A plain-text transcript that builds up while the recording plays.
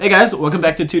Hey guys, welcome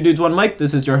back to Two Dudes, One Mic.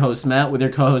 This is your host, Matt, with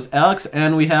your co-host, Alex,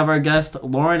 and we have our guest,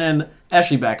 Lauren and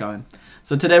Ashley, back on.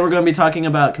 So today we're going to be talking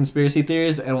about conspiracy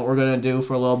theories, and what we're going to do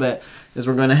for a little bit is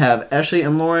we're going to have Ashley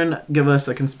and Lauren give us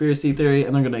a conspiracy theory,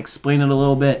 and they're going to explain it a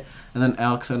little bit, and then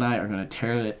Alex and I are going to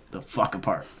tear it the fuck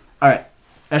apart. Alright,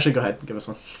 Ashley, go ahead, give us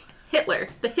one. Hitler.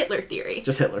 The Hitler theory.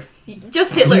 Just Hitler.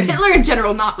 Just Hitler. Hitler in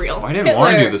general, not real. Why didn't Hitler.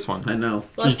 Lauren do this one? I know.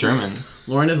 She's German.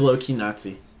 Lauren is low-key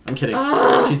Nazi. I'm kidding.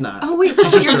 She's not. Oh, wait,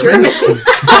 She's just you're German.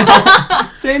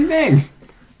 Same thing.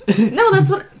 No, that's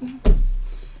what...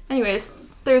 Anyways,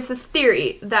 there's this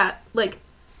theory that,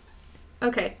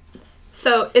 okay,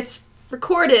 so it's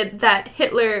recorded that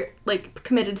Hitler,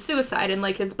 committed suicide in,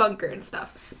 his bunker and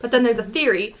stuff. But then there's a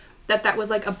theory that that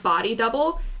was, a body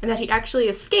double, and that he actually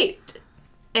escaped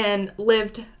and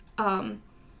lived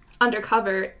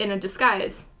undercover in a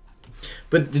disguise.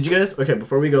 But did you guys... Okay,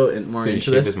 before we go more Did he into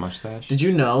shave this... his mustache? Did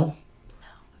you know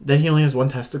that he only has one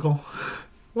testicle?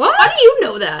 What? How do you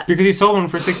know that? Because he sold one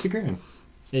for $60,000.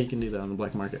 Yeah, you can do that on the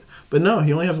black market. But no,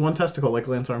 he only has one testicle, like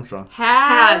Lance Armstrong.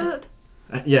 Had.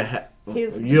 Yeah.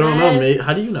 He's you don't know, dead. mate.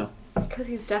 How do you know? Because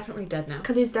he's definitely dead now.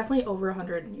 Because he's definitely over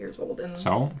 100 years old. And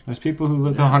So, there's people who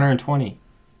live to 120.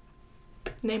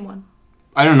 Name one.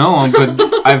 I don't know,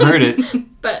 but I've heard it.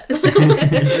 But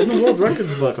It's in the world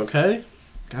records book, okay?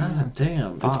 God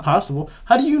damn. It's Fuck. possible.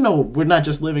 How do you know we're not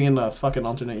just living in a fucking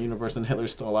alternate universe and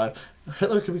Hitler's still alive?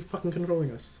 Hitler could be fucking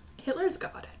controlling us. Hitler's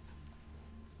God.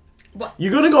 What? You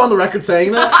gonna go on the record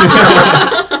saying that?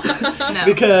 No.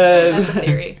 Because... That's a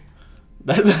theory.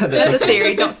 That's That's a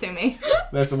theory. Don't sue me.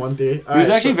 That's the one theory. He was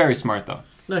actually very smart, though.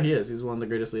 No, he is. He's one of the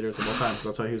greatest leaders of all time.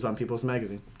 That's why he was on People's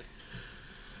Magazine.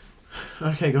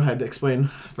 Okay, go ahead. Explain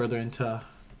further into...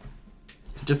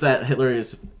 Just that Hitler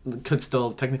could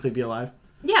still technically be alive?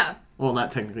 Yeah. Well,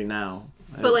 not technically now.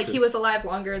 But, he was alive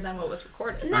longer than what was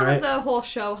recorded. isn't that Alright. what the whole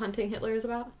show Hunting Hitler is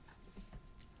about?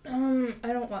 I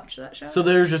don't watch that show. So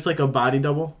there's just, a body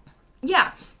double?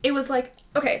 Yeah. It was,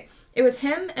 okay, it was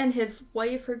him and his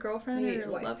wife or girlfriend or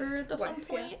Wife. lover at some Wife,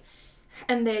 point. yeah.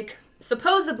 And they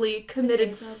supposedly committed...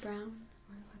 Asa Brown.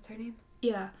 What's her name?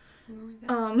 Yeah. Something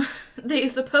like that. They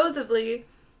supposedly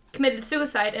committed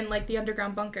suicide in, the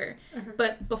underground bunker. Uh-huh.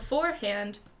 But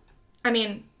beforehand,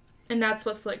 and that's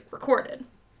what's, recorded.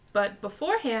 But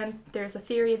beforehand, there's a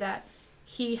theory that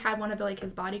he had one of,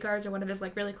 his bodyguards or one of his,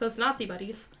 really close Nazi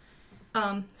buddies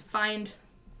find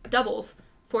doubles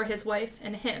for his wife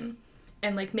and him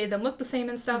and, made them look the same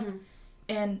and stuff. Mhm.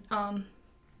 And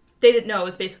they didn't know it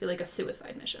was basically, a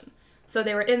suicide mission. So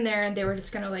they were in there and they were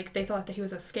just going to, they thought that he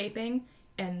was escaping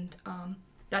and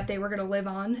that they were going to live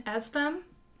on as them.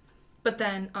 But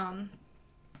then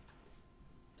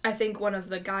I think one of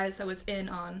the guys that was in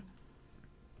on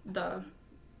the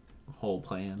Whole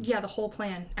plan. the whole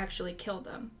plan actually killed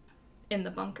them in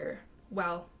the bunker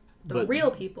while the But-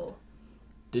 real people...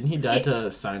 Didn't he die Escaped.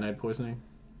 to cyanide poisoning?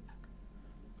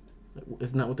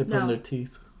 Isn't that what they put in No. their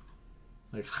teeth?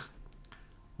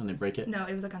 When they break it? No,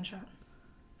 it was a gunshot.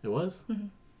 It was? Mhm.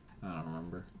 I don't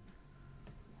remember.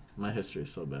 My history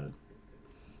is so bad.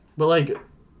 But,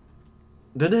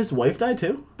 did his wife die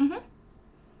too? Mm-hmm.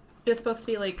 It was supposed to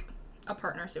be, a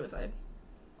partner suicide.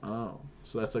 Oh.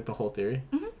 So that's, the whole theory?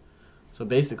 Mhm. So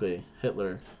basically,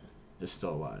 Hitler is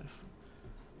still alive.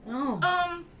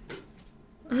 Oh.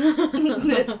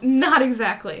 Not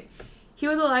exactly. He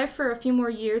was alive for a few more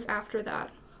years after that.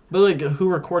 But, who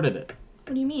recorded it?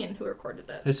 What do you mean? Who recorded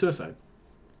it? His suicide.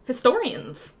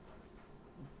 Historians.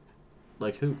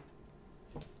 Who?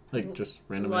 Just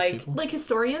random Like- people?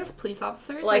 Historians, police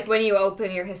officers. Like when you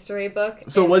open your history book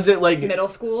So in was it, middle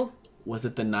school? was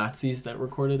it the Nazis that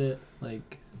recorded it?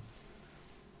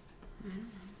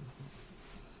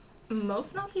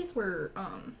 Most Nazis were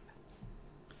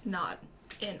not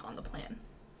in on the plan.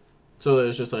 So it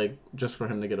was just for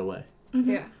him to get away? Mhm.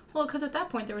 Yeah. Well, because at that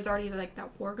point there was already that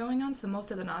war going on, so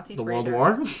most of the Nazis The were World either...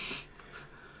 War?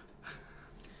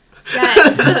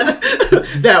 Yes.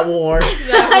 That war.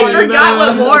 I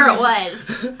forgot what war it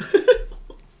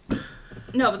was.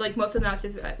 No, but most of the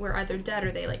Nazis were either dead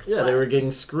or they Yeah, fled. they were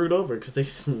getting screwed over because they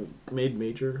made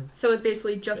major... So it's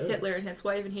basically just Yes. Hitler and his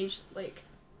wife, and he's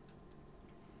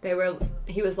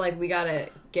He was like, we gotta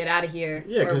get out of here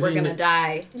Yeah, or 'cause we're he gonna kn-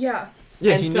 die. yeah.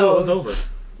 Yeah, And he knew so- it was over.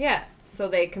 Yeah. So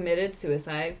they committed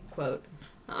suicide, quote.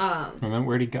 And then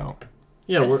where'd he go?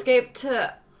 Yeah, we're... Escaped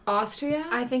to Austria?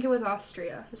 I think it was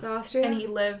Austria. Is it Austria? And he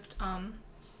lived, I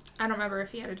don't remember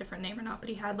if he had a different name or not, but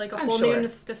he had a I'm whole sure. new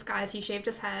disguise. He shaved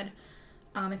his head.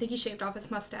 I think he shaved off his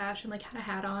mustache and had a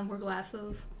hat on, wore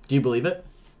glasses. Do you believe it?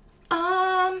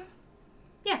 Yeah,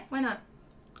 why not?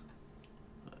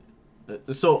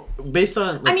 So, based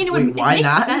on... I mean, it wait, would why make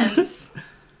not? sense.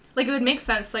 Like, it would make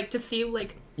sense, like, to see,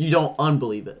 like, You don't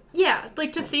unbelieve it. yeah,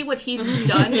 like, to see what he's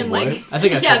done and, What? like... I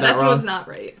think I said yeah, that that wrong. was not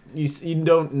right. You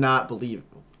don't not believe.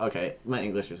 Okay, my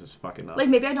English is just fucking up. Like,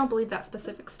 maybe I don't believe that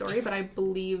specific story, but I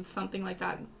believe something like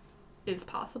that is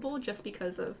possible just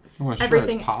because of... Well, sure,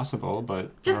 Everything- it's possible,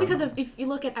 but Just I don't because know. of... If you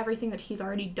look at everything that he's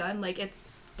already done, like, it's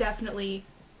definitely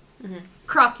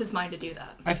crossed his mind to do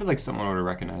that. I feel like someone would have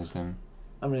recognized him.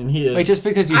 I mean, he is. Like just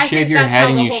because you I shave think your that's head how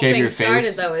and the you whole shave thing your started,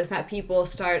 face. though, is that people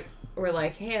were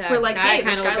like, hey, that We're like, guy hey, this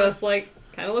kind of guy looks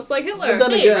looks- like Hitler. But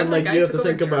then Hey, again, remember like that guy you have took to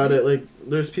think over about Germany? it. Like,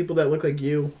 there's people that look like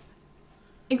you.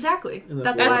 Exactly. And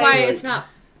That's, that's That's why... why like- it's not.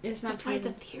 It's not. That's why it's a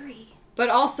proven. theory. But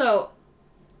also,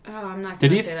 I'm not Did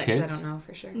gonna he say have that because I kids? don't know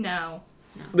for sure. No.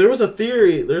 There was a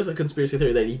theory. There's a conspiracy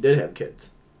theory that he did have kids.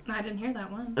 I didn't hear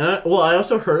that one. Well, I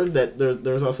also heard that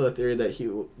there was also a theory that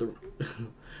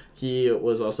he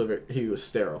was also he was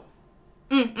sterile.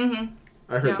 Mm-hmm.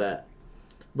 I heard Yeah. that,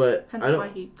 but Hence I don't. why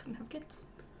he couldn't have kids.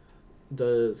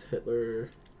 Does Hitler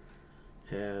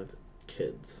have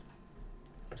kids?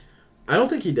 I don't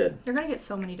think he did. You're gonna get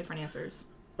so many different answers.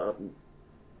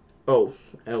 Oh,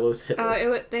 Adolf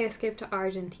Hitler. They escaped to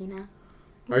Argentina.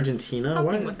 Argentina?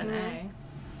 Something Why? with an A.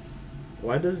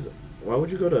 Why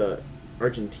would you go to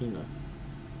Argentina?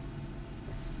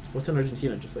 What's in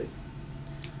Argentina? Just like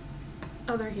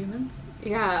Oh, they're humans?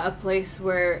 Yeah, a place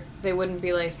where they wouldn't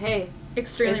be like, hey,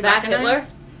 Extremely is that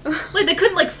recognized? Hitler? Like, they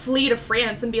couldn't, like, flee to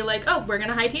France and be like, oh, we're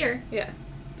gonna hide here. Yeah.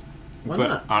 Why but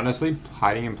not? honestly,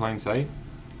 hiding in plain sight.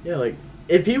 Yeah, like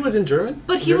if he was in German.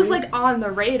 But he was, Germany- like, on the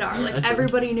radar. Like, Imagine.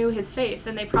 everybody knew his face,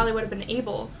 and they probably would have been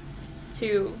able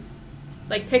to,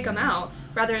 like, pick him out.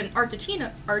 Rather than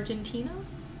Argentina?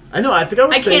 I know. I think I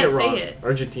was I saying can't it say wrong. it.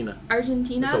 Argentina.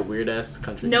 Argentina? It's a weird ass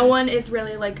country. No name. one is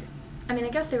really, like... I mean, I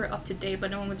guess they were up to date,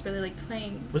 but no one was really, like,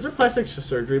 playing... Was there plastic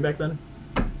surgery back then?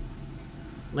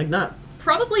 Like not.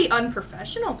 Probably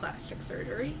unprofessional plastic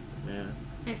surgery. Yeah.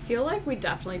 I feel like we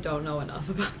definitely don't know enough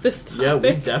about this topic. Yeah,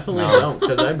 we definitely No. don't,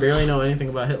 because I barely know anything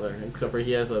about Hitler except for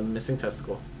he has a missing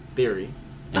testicle theory.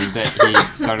 And that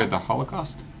he started the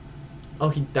Holocaust. Oh,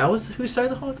 that was who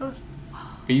started the Holocaust?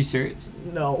 Are you serious?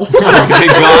 No. Oh my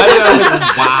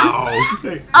God.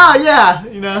 Wow. Oh yeah,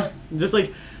 you know, just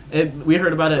like we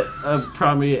heard about it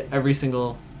probably every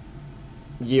single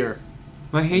year.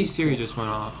 My Hey Siri just went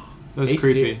off. That was Hey,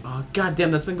 creepy. Siri. Oh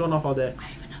goddamn, that's been going off all day. I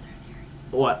have another theory.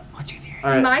 What? What's your theory? All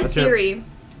right. My let's hear it. theory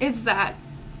is that...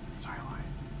 Sorry, why?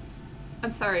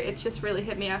 I'm sorry, it just really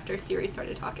hit me after Siri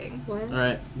started talking. What? All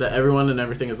right, that everyone and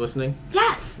everything is listening.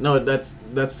 Yes! No, that's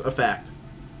a fact.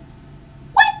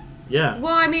 What? Yeah.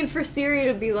 Well, I mean, for Siri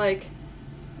to be like,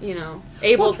 you know,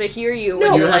 able Well, to hear you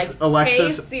no. when You you're have like, to,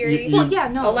 Alexa's. hey Siri, you- Well, yeah,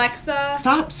 no. Alexa.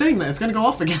 Stop saying that. It's gonna go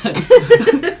off again.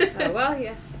 Oh, well,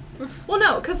 yeah. Well,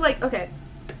 no, because, like, okay.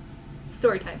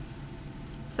 Story time.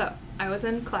 So, I was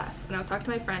in class, and I was talking to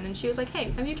my friend, and she was like,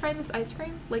 hey, have you tried this ice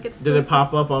cream? Like, it's Did it still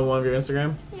pop up on one of your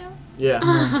Instagram? Yeah. Yeah.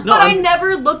 No, But I I'm-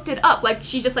 never looked it up. Like,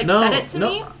 she just, like, No, said it to no.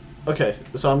 me. Okay,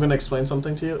 so I'm gonna explain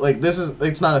something to you. Like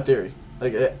it's not a theory.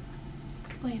 Like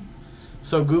Explain.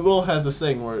 so Google has this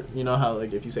thing where you know how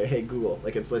like if you say hey Google,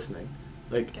 like it's listening.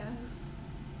 Like Guess.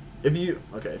 if you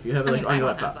have it I like mean, on I your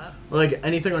don't have laptop that. or like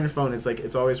anything on your phone, it's like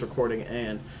it's always recording.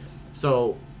 And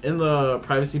so in the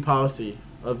privacy policy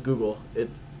of Google, it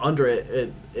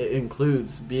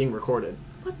includes being recorded.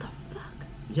 What the fuck?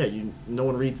 Yeah, no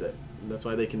one reads it. That's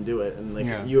why they can do it, and like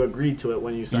Yeah. you agreed to it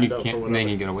when you And signed you up for can't, whatever. then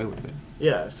you get away with it.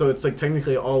 Yeah, so it's like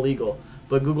technically all legal,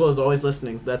 but Google is always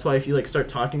listening. That's why if you like start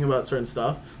talking about certain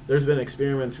stuff, there's been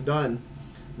experiments done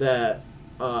that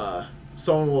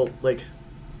someone will like.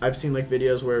 I've seen like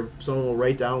videos where someone will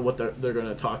write down what they're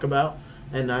gonna talk about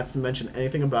and not to mention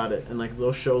anything about it, and like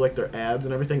they'll show like their ads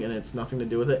and everything, and it's nothing to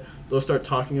do with it. They'll start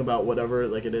talking about whatever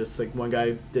like it is. Like one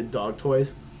guy did dog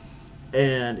toys,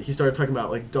 and he started talking about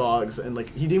like dogs, and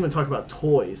like he didn't even talk about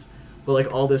toys. But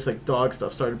like all this like dog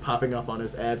stuff started popping up on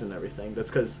his ads and everything. That's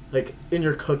because like in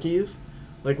your cookies,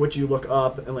 like what you look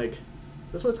up and like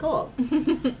that's what it's called.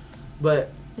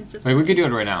 But It's just Wait, we could do it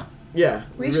right now. yeah,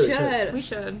 We really should. could. We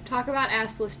should. Talk about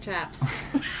assless chaps.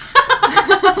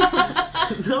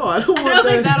 No, I don't I want don't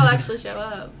think that. that'll actually show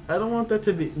up. I don't want that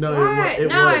to be. No, What? it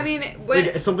No, would. I mean, Like, when,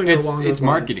 it's something It's along those it's lines.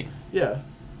 marketing. Yeah.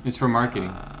 It's for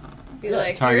marketing. be Yeah.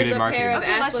 like, Targeted here's a marketing. pair of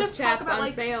Okay, let's assless just talk chaps about, on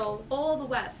like, sale. Old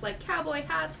West, like cowboy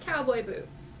hats, cowboy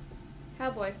boots.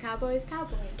 Cowboys, cowboys,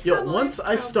 cowboys. Yo, Cowboys, once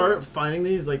I start cowboys. finding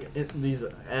these like these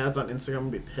ads on Instagram, I'm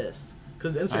gonna be pissed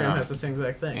because Instagram know. has the same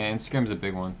exact thing. Yeah, Instagram's a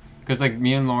big one. Because, like,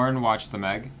 me and Lauren watched The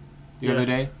Meg the Yeah. other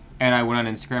day, and I went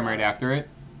on Instagram right after it,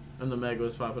 And the Meg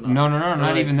was popping up. No, Or, not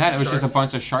like, even that. It was just a sharks.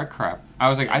 bunch of shark crap. I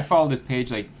was like, I followed this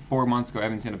page like 4 months ago. I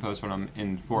haven't seen a post from them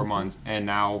in 4 months, and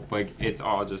now like it's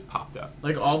all just popped up.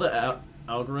 Like all the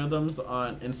algorithms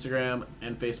on Instagram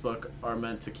and Facebook are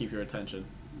meant to keep your attention.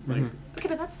 Like Okay,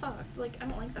 but that's fucked. Like, I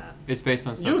don't like that. It's based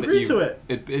on stuff you that agreed to it.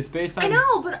 It's based on. I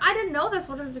know, but I didn't know that's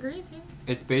what I was agreeing to.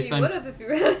 It's based You on would have if you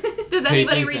read it. Does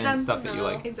anybody pages read and them? stuff that you No.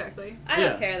 like. Exactly. I Yeah.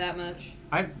 don't care that much.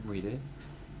 I read it.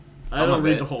 I Some don't of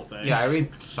read it. the whole thing. Yeah, I read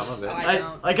some of it. Oh, I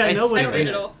don't. like I I know what's still in read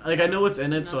it. it all. Like I know what's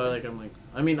in it, so Nothing. like I'm like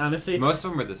I mean honestly, Most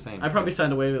of them are the same. I probably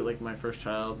signed away with like my first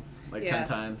child like 10 Yeah.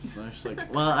 times. And I was just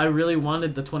like, well, I really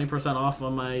wanted the 20% off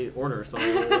on my order, so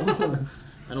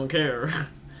I don't care.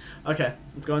 Okay,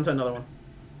 let's go into another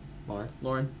one.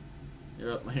 Lauren,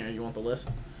 you're up here. You want the list?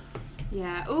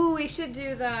 Yeah. Ooh, we should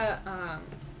do the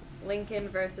Lincoln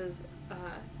versus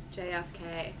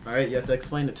JFK. All right, you have to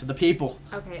explain it to the people.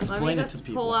 Okay, Explain let it me to just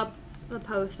people. pull up the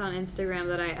post on Instagram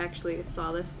that I actually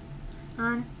saw this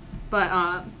on.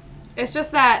 But it's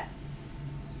just that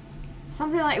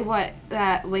something like what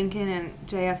that Lincoln and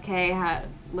JFK had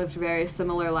lived very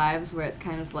similar lives, where it's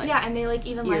kind of like Yeah, and they like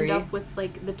even lined eerie. up with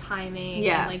like the timing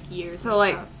Yeah. and like years. So, and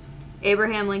like, stuff.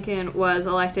 Abraham Lincoln was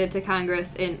elected to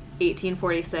Congress in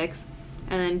 1846,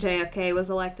 and then JFK was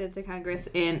elected to Congress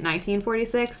in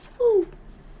 1946. Ooh.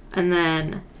 And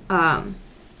then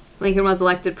Lincoln was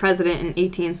elected president in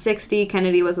 1860.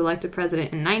 Kennedy was elected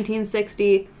president in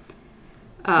 1960.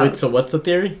 Wait, so what's the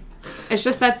theory? It's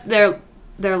just that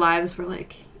their lives were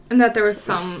like And that there was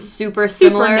some super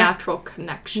similar. supernatural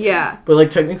connection. Yeah. But like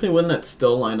technically, wouldn't that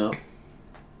still line up?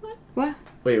 What?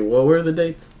 Wait, what were the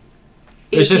dates?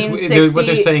 It's just 1860. what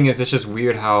they're saying is it's just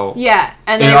weird how Yeah,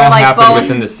 and it they all were like happened both.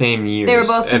 within the same years. They were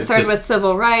both And concerned just- with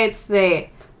civil rights. They,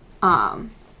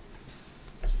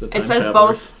 It's the it time says travelers.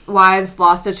 both wives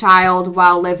lost a child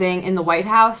while living in the White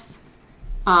House.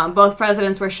 Both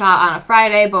presidents were shot on a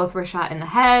Friday. Both were shot in the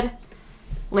head.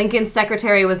 Lincoln's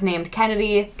secretary was named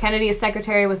Kennedy. Kennedy's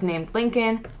secretary was named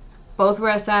Lincoln. Both were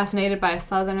assassinated by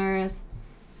Southerners.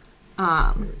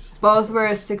 Both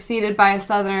were succeeded by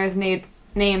Southerners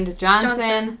named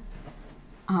Johnson.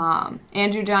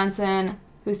 Andrew Johnson,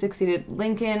 who succeeded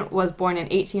Lincoln, was born in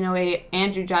 1808.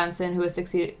 Andrew Johnson, who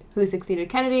succeeded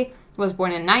Kennedy, was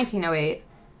born in 1908.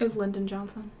 It was Lyndon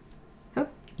Johnson.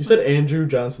 You said Andrew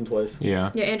Johnson twice. Yeah.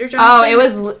 Yeah, Andrew Johnson.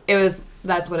 Oh, it was.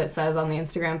 That's what it says on the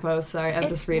Instagram post. Sorry, I'm It's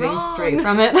just reading wrong. straight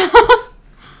from it.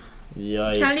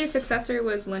 Yikes. Kennedy's successor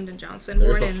was Lyndon Johnson,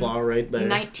 There's born a in flaw right there.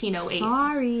 1908.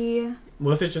 Sorry.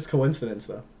 What if it's just coincidence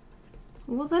though?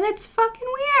 Well, then it's fucking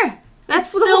weird.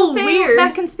 That's It's the whole still thing. weird.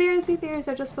 That conspiracy theories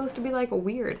are just supposed to be like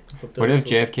weird. What if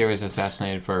JFK was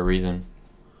assassinated for a reason?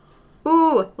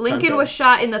 Ooh, Lincoln Time was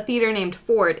shot in the theater named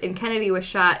Ford, and Kennedy was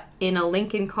shot in a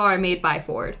Lincoln car made by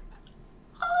Ford.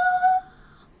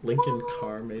 Lincoln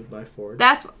car made by Ford?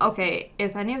 That's okay.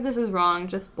 If any of this is wrong,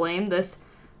 just blame this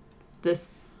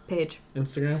page.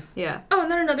 Instagram? Yeah. Oh, and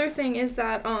then another thing is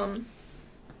that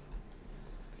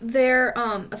their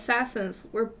assassins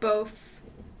were both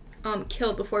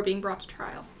killed before being brought to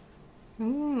trial.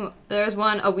 Ooh, there's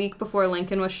one a week before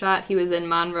Lincoln was shot. He was in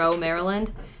Monroe,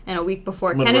 Maryland, and a week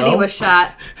before Monroe? Kennedy was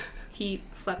shot, He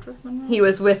slept with Monroe. he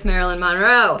was with Marilyn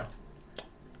Monroe.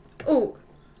 Oh,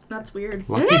 that's weird.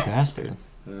 Lucky bastard.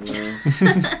 I don't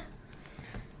know.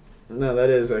 No, that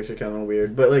is actually kind of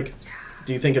weird. But like,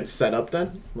 do you think it's set up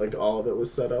then? Like all of it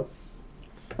was set up?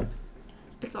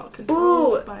 It's all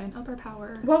controlled Ooh. by an upper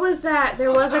power. What was that?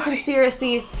 There was a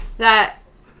conspiracy that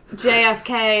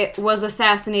JFK was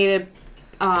assassinated.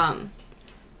 His from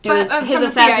the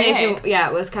assassination, CIA. yeah,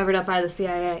 it was covered up by the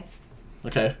CIA.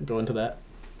 Okay, go into that.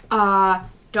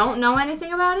 Don't know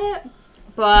anything about it,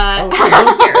 but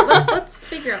Okay. Here, let's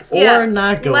figure out. Or Yeah,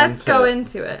 not go let's into go it.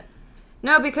 into it.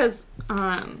 No, because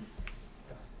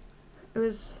it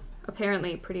was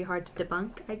apparently pretty hard to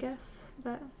debunk. I guess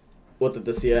that. What, that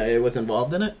the CIA was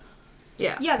involved in it?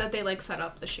 Yeah. Yeah, that they like set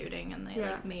up the shooting and they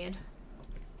Yeah. like made.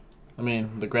 I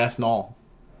mean, the grass knoll.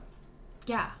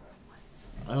 Yeah.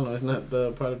 I don't know, isn't that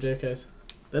the part of JFK's?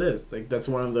 That is. Like, that's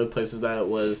one of the places that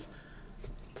was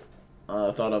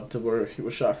thought of to where he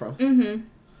was shot from. Mm-hmm.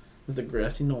 It's the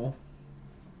grassy knoll.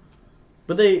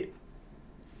 But they...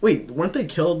 Wait, weren't they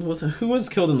killed? Who was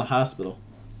killed in the hospital?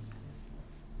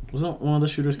 Wasn't one of the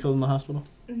shooters killed in the hospital?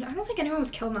 No, I don't think anyone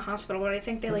was killed in the hospital, but I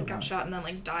think they like got shot and then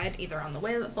like died either on the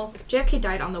way. Well, JFK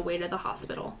died on the way to the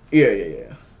hospital.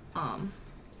 Yeah.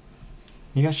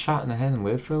 You got shot in the head and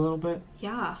lived for a little bit?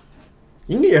 Yeah.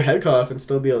 You can get your head cut off and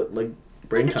still be, like,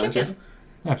 brain Like a conscious. chicken.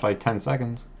 Yeah, for like 10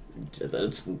 seconds.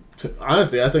 That's...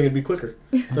 Honestly, I think it'd be quicker.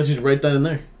 Let's just right then and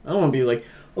there. I don't want to be like,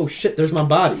 oh shit, there's my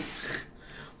body.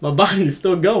 My body's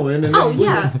still going. And Oh it's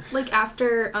yeah, like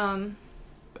after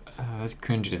That's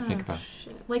cringy to think about.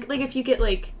 shit. Like if you get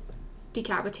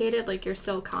decapitated, you're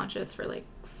still conscious for 10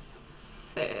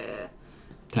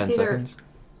 either- seconds?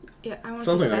 yeah, I want to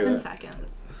Something say like 7 that.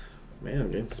 seconds. Man,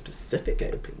 I'm getting specific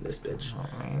at this bitch.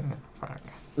 Oh, fuck.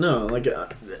 No,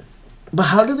 but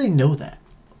how do they know that?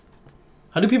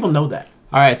 How do people know that?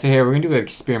 Alright, so here, we're gonna do an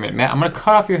experiment. Matt, I'm gonna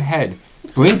cut off your head.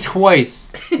 Blink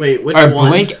twice. Wait, which Or one?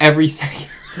 blink every second.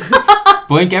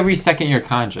 Blink every second you're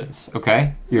conscious,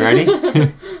 okay? You ready?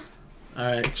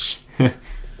 Alright.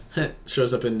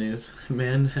 Shows up in news.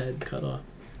 Man head cut off.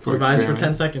 For Survives for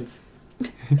 10 seconds.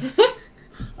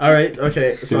 Alright,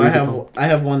 okay. So Here we I go.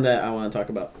 have one that I want to talk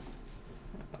about.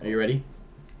 Are you ready?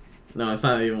 No, it's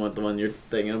not even what the one you're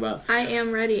thinking about. I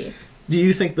am ready. Do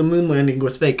you think the moon landing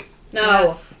was fake? No.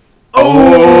 Yes.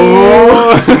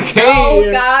 Oh! Okay.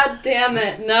 Oh, god damn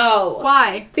it, no.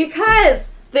 Why? Because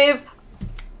they've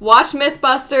watched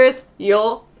Mythbusters,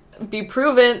 you'll be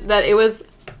proven that it was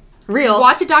real.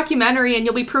 Watch a documentary and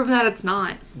you'll be proven that it's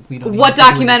not. We don't What even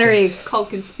do documentary? Called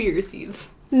Conspiracies.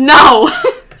 No.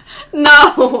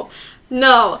 No.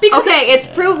 No. Because- Okay, it's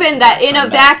proven that in a Turn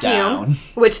that vacuum, down.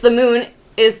 which the moon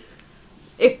is,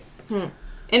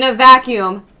 in a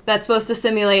vacuum, that's supposed to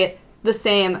simulate the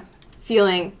same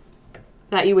feeling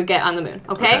that you would get on the moon.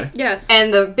 Okay? Yes.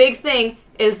 And the big thing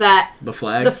is that The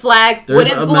flag? the flag There's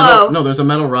wouldn't a blow. No, there's a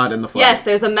metal rod in the flag. Yes,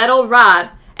 there's a metal rod,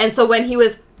 and so when he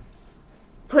was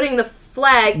putting the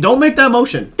flag, Don't make that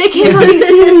motion. they can't fucking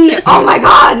see me. Oh my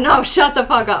god, no, shut the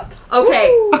fuck up. Okay,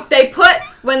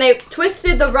 when they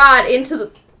twisted the rod into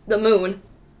the moon,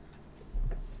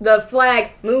 the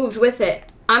flag moved with it.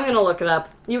 I'm gonna look it up.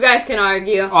 You guys can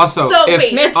argue. Also, So if,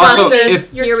 wait, Mythbusters, also, telling me,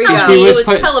 if, you're here we telling go. me He it was was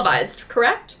put- televised,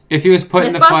 correct? if he was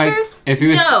putting the flag, Mythbusters? if he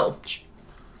was No.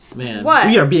 Man, What?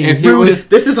 we are being If he rude. was-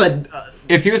 This is like...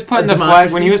 if he was putting A the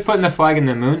flag when he democracy. was putting the flag in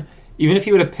the moon, even if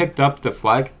he would have picked up the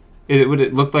flag, it would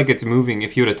have looked like it's moving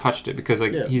if he would have touched it because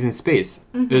Yeah. he's in space.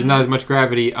 There's not as much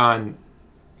gravity on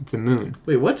the moon.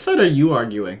 Wait, what side are you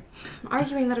arguing? I'm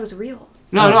arguing that it was real.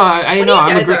 No, I What know. are you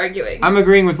I'm guys arguing? I'm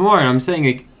agreeing with Lauren. I'm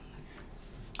saying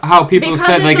how people Because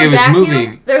said it's a it was vacuum,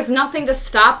 moving. there's nothing to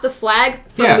stop the flag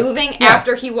from Yeah, moving yeah.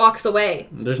 after he walks away.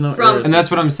 There's no... From- errors. And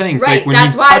that's what I'm saying. So, Right, when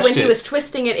that's he why touched when he it- was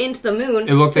twisting it into the moon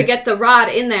It looked to like- get the rod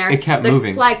in there, it kept the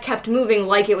moving. flag kept moving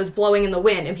like it was blowing in the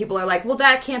wind. And people are like, well,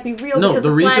 that can't be real No, because the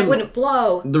the flag reason- wouldn't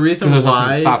blow. The reason Because there's nothing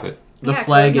why to stop it. the Yeah, 'cause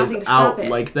flag there's is nothing to stop out it.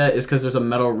 like that is because there's a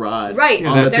metal rod. Right, Yeah,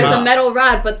 on the that's there's top. a metal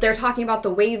rod, but they're talking about the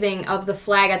waving of the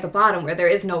flag at the bottom where there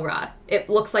is no rod.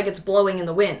 It looks like it's blowing in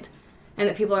the wind. And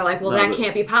that people are like, well, No, that but-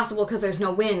 can't be possible because there's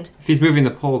no wind. If he's moving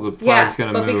the pole, the flag's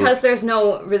gonna but move. because there's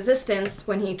no resistance,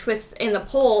 when he twists in the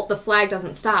pole, the flag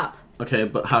doesn't stop Okay,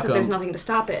 but how because there's come... nothing to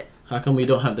stop it. How come we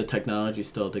don't have the technology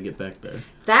still to get back there?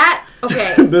 That,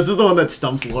 okay, This is the one that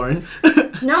stumps Lauren.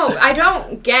 no, I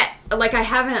don't get, like, I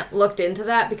haven't looked into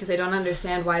that because I don't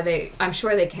understand why I'm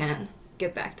sure they can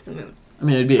get back to the moon. I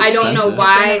mean, it'd be I expensive. don't know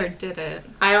why. I never did it.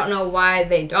 I don't know why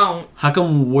they don't. How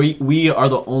come we are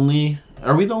the only...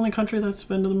 Are we the only country that's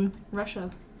been to the moon? Russia.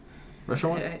 Russia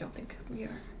won? I don't think we are.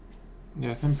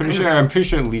 Yeah, I'm pretty sure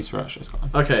at least Russia's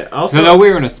gone. Okay, 'Cause also... I know we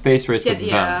were in a space race with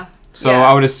Yeah. them. So Yeah.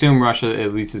 I would assume Russia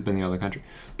at least has been the other country.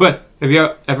 But have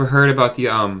you ever heard about the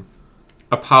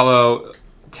Apollo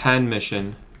 10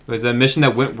 mission? It was a mission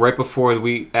that went right before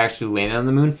we actually landed on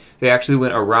the moon. They actually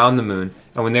went around the moon.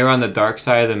 And when they were on the dark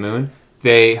side of the moon,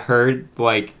 they heard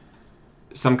like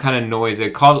some kind of noise. They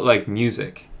called it like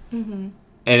music. Mm-hmm.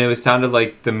 And it was sounded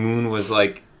like the moon was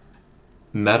like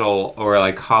metal or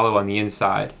like hollow on the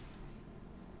inside.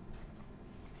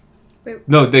 Wait.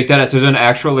 No, they did it. So there's an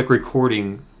actual like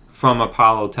recording from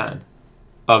Apollo 10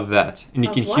 of that, and you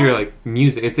Of can what? hear like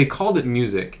music. If they called it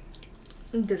music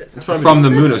Did it It's sound probably from the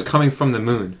just- moon, it was coming from the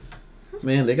moon.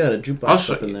 Man, they got a I'll jukebox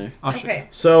show up in you. there. I'll show you. Okay.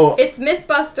 So... It's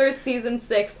Mythbusters Season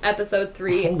 6, Episode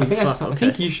 3. Holy I think, fuck, I okay.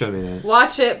 think you showed me that.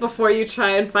 Watch it before you try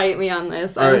and fight me on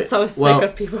this. I'm Alright, so sick well,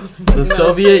 of people. The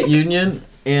Soviet Union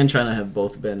and China have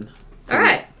both been. to-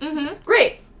 Alright, Mm-hmm.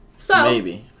 great. So,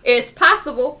 Maybe. it's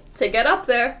possible to get up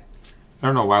there. I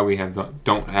don't know why we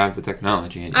don't have the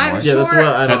technology anymore. I'm Yeah, that's Sure. what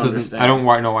I that don't doesn't. understand. I don't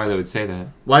know why they would say that.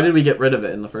 Why did we get rid of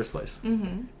it in the first place?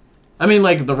 Mm-hmm. I mean,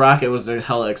 like, the rocket was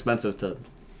hella expensive to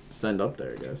send up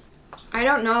there, I guess. I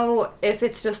don't know if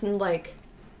it's just like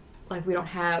we don't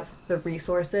have the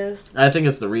resources. I think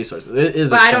it's the resources. It is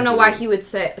But I don't know why expensive. he would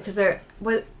say, because it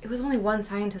was only one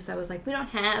scientist that was like, we don't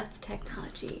have the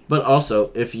technology. But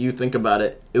also, if you think about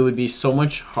it, it would be so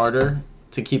much harder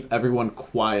to keep everyone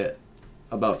quiet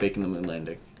about faking the moon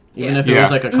landing. Even Yeah. if it Yeah.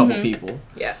 was like a couple Mhm. people.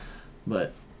 Yeah.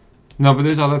 But No, but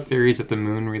there's other theories that the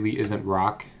moon really isn't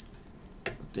rock.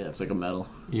 Yeah, it's like a metal.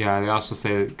 Yeah, they also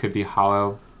say it could be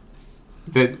hollow.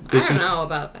 That I it's don't just know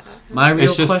about that. My real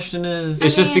It's just- question is,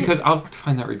 it's just mean- because I'll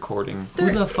find that recording.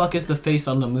 who the fuck is the face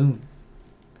on the moon?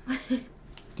 Do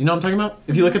you know what I'm talking about?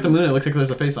 If you look at the moon, it looks like there's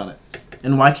a face on it.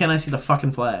 And why can't I see the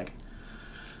fucking flag?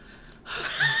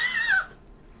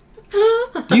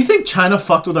 Do you think China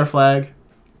fucked with our flag?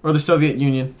 Or the Soviet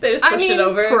Union? They just I pushed mean, it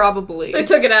over. probably. They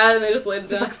took it out and they just laid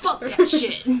it It's down. like, fuck that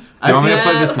shit. Do you I want me to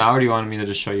feel, play this now, or do you want me to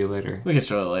just show you later? we can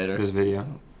show it later. This video.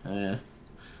 Yeah.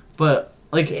 But,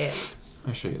 like, Yeah.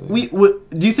 I'll show you later.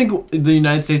 do you think the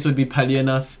United States would be petty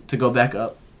enough to go back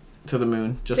up to the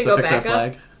moon just To to go fix our back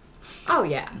up? flag? Oh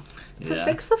yeah. To Yeah.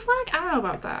 fix the flag? I don't know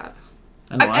about that.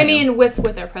 know I am. mean, with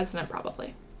our president,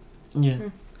 probably. Yeah.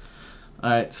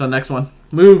 Alright, so next one.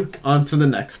 Move on to the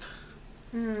next.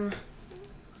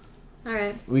 All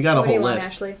right. We got a What do you whole want,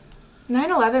 list. Ashley?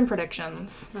 9/11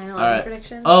 predictions. 9/11 Alright.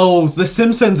 prediction. Oh, The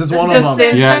Simpsons is The one of them.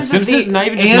 Simpsons. Yeah, is Simpsons the- not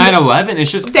even just and- 9/11.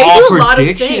 It's just They all do a lot of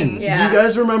predictions. things. Yeah. Do you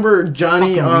guys remember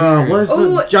Johnny? Fucking weird. What is the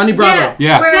Ooh, Johnny Bravo?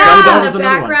 Yeah. Where Johnny Bravo in was the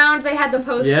another one. background they had the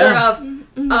poster Yeah.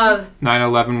 of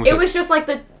 9/11 with it the was just like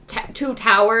the two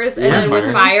towers and Yeah. then with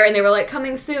Fire. fire and they were like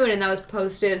coming soon and that was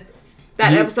posted.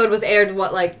 That You- episode was aired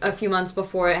like a few months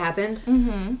before it happened.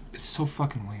 Mm-hmm. It's so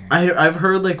fucking weird. I've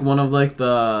heard like one of like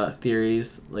the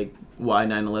theories like why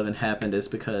 9/11 happened is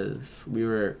because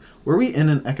were we in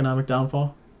an economic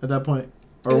downfall at that point,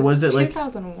 or was it like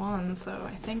 2001? So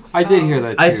I think so. I did hear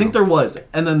that too. I think there was,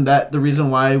 and then the reason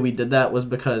why we did that was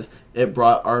because it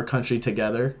brought our country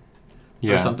together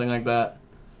Yeah. or something like that.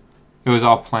 It was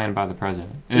all planned by the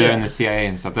president Yeah. and the CIA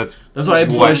and stuff. That's That's why I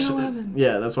Just what- pushed. 9/11.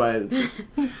 Yeah, that's why. And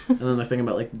then the thing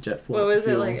about like jet fuel.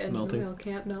 Melting. Milk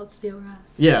can't melt steel rod.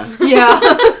 Yeah, Yeah.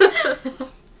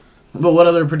 but what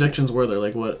other predictions were there?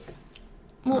 Like what?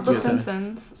 Well, The Yes, I-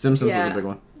 Simpsons. Simpsons was Yeah. a big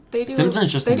one. They do.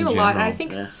 Simpsons just they in do a lot, and I general.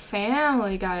 think Yeah.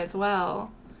 Family Guy as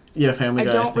well. Yeah, Family I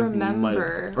Guy. don't think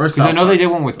remember. Or because I South know they Park. did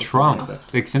one with Or something Trump. like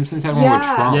that. Like Simpsons had one with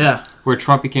Yeah. Trump. Yeah. Where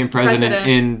Trump became president, President.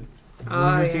 in Oh,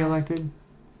 when was he yeah. elected?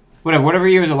 Whatever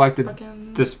year he was elected.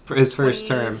 Fucking His first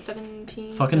term.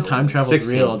 2017. Fucking No, time travel's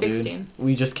 16. real, dude. 16.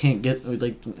 We just can't get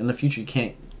like in the future. You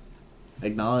can't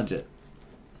acknowledge it.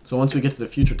 So once we get to the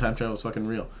future, time travel's fucking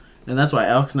real, and that's why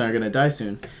Alex and I are gonna die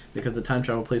soon because the time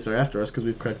travel police are after us because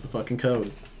we've cracked the fucking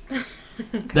code.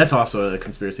 That's also a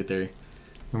conspiracy theory.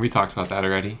 And we talked about that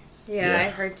already. Yeah, Yeah. I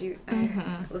heard you. I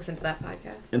Mhm. listened to that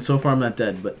podcast. And so far, I'm not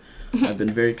dead, but I've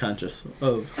been very conscious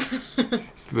of.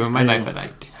 So my I knife know. at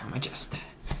night. I'm just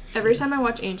Every time I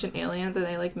watch Ancient Aliens and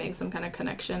they like make some kind of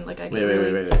connection, like I get Wait,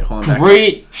 really, hold on. Back up.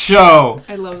 great show.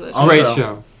 I love this. Also- Great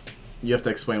show. You have to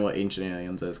explain what Ancient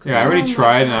Aliens is. 'Cause Yeah, I already Oh my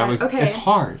tried and I God. was. Okay. It's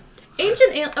hard.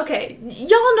 Ancient Alien. Okay,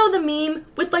 y'all know the meme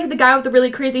with like the guy with the really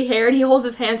crazy hair and he holds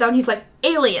his hands out and he's like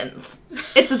aliens.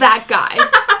 It's that guy.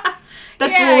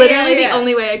 That's Yeah, literally yeah. the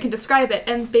only way I can describe it.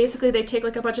 And basically, they take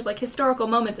like a bunch of like historical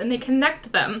moments and they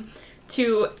connect them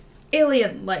to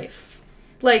alien life,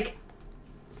 like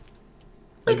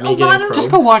Like a me lot getting of. Just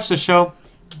probed? go watch the show.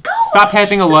 Go Stop watch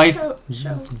having a the life.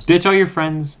 show. Ditch all your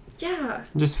friends. Yeah,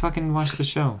 And just fucking watch the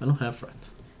show. I don't have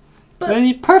friends. But- Then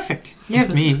you're perfect. You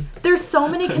have me. there's so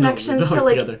many No, connections we're to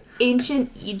always like together.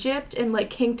 ancient Egypt and like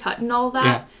King Tut and all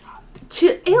that Yeah.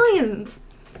 to aliens,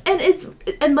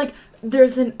 and like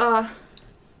there's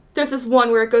this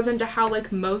one where it goes into how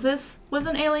like Moses was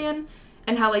an alien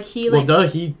and how like he like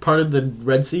He parted the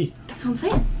Red Sea. that's what I'm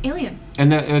saying, alien.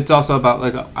 And then it's also about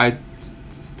like I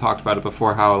talked about it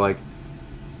before how like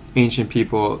ancient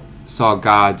people saw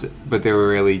gods, but they were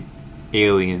really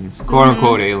aliens, quote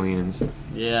unquote aliens.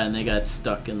 Yeah, and they got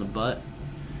stuck in the butt.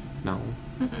 No,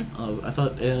 Oh, I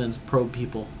thought aliens probe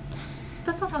people.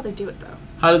 That's not how they do it though.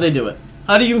 How do they do it?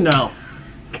 How do you know?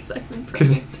 Because I've been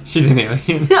because she's an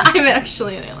alien. I'm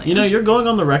actually an alien. You know, you're going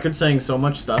on the record saying so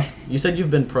much stuff. You said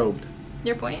you've been probed.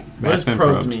 Your point? What Matt's does been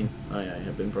probed probed. mean? Oh yeah, I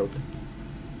have been probed.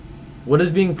 What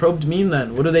does being probed mean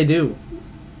then? What do they do?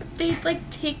 They like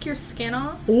take your skin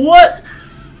off What?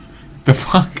 The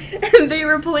fuck? and they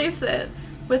replace it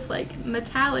with like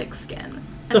metallic skin.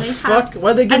 And The they fuck? Have,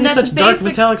 Why'd they give and me that's such dark basic-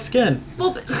 metallic skin?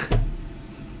 well, but,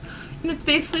 and it's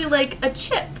basically like a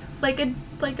chip, like a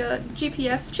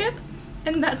GPS chip,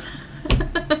 and that's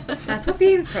That's what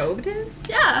being probed is?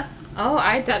 yeah. Oh,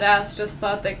 I deadass just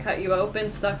thought they cut you open,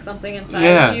 stuck something inside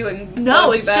Yeah. of you, and No, sewed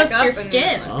you it's back just up your and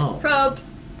skin. you're Oh. probed.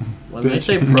 When they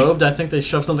say probed, I think they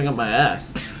shove something up my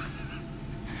ass.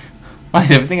 Why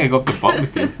is everything I go up the butt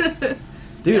with you?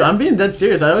 Dude, I'm being dead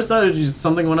serious. I always thought it was just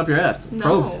something went up your ass.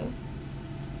 No. Probed.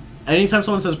 Anytime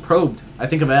someone says probed, I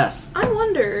think of ass. I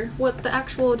wonder what the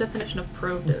actual definition of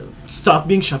probed is. Stop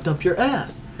being shoved up your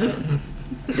ass.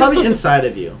 Probably inside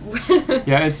of you.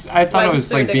 Yeah, I thought it was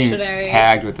Webster like being Dictionary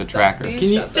tagged with the stuff tracker. being Can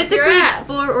you- shoved up Physically your ass.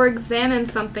 explore or examine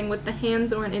something with the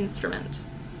hands or an instrument.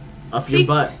 Up your Seek-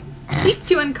 butt. Seek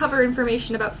to uncover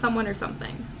information about someone or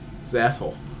something. His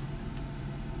asshole.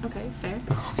 Okay, fair.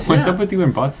 What's Yeah. up with you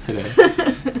and butts today?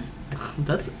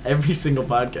 That's every single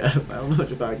podcast. I don't know what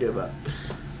you're talking about.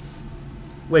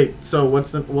 Wait, so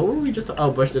what were we just...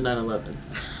 Oh, Bush did 9/11.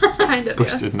 Kind of.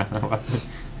 Bush Yeah. did 9/11.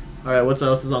 Alright, what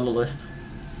else is on the list?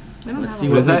 We don't Let's have see a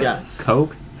what What is we that? got.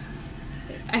 Coke?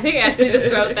 I think Ashley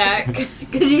just wrote that.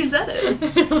 Because you said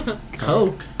it.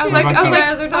 Coke? I was Yeah, like, but I was you like,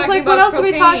 guys are I was talking like, what about else are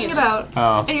we cocaine. talking about?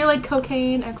 Oh. And you're like,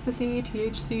 cocaine, ecstasy,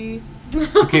 THC.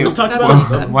 Okay, We've talked That's about what he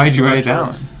said. why did you write it down?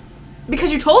 drugs.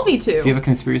 Because you told me to. Do you have a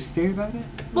conspiracy theory about it?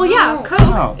 Well, yeah, No. Coke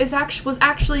Oh. was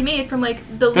actually made from like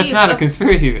the That's leaves not a of-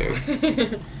 conspiracy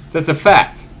theory. That's a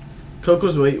fact. Coke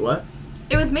was, wait, what?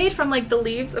 It was made from like the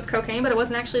leaves of cocaine, but it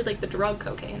wasn't actually like the drug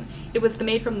cocaine. It was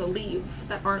made from the leaves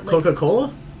that aren't like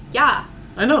Coca-Cola? Yeah.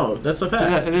 I know, that's a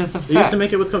fact. That's a They used to fact.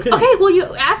 make it with cocaine. Okay, well you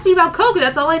asked me about Coke.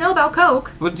 That's all I know about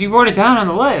Coke. But you wrote it down on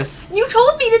the list. You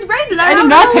told me to write it. I did don't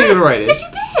not know tell you to this. write it. Yes,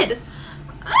 you did.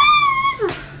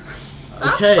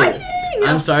 Okay. fighting.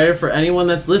 I'm sorry for anyone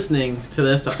that's listening to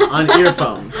this on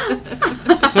earphone.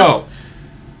 So,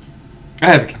 I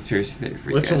have a conspiracy theory for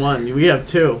you Which guys. one? We have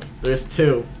two. There's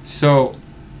two. So,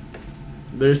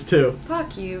 There's two.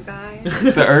 Fuck you, guys.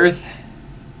 the Earth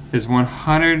is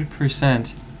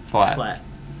 100% flat. Flat.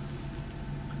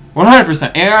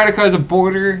 100%. Antarctica is a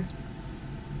border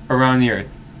around the Earth.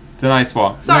 It's an ice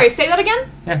wall. Sorry, say that again.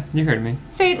 Yeah, you heard me.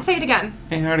 Say it again.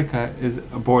 Antarctica is a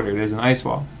border. There's an ice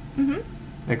wall Mhm.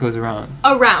 that goes around.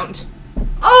 Around.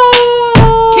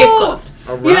 Oh! Case closed.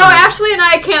 You know, Ashley and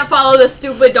I can't follow the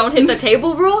stupid don't hit the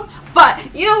table rule, but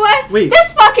you know what? Wait.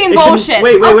 This fucking It can- bullshit.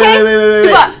 wait, wait, okay?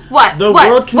 wait. What? The what,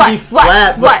 world can what, be what,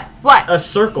 flat, What? but What? a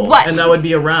circle, What? and that would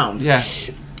be a round. Yeah.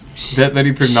 That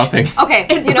you prove nothing. Okay,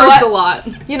 It you know proved what? a lot.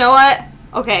 You know what?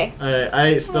 Okay.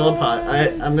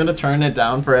 Alright, I'm gonna turn it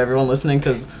down for everyone listening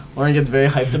because Lauren gets very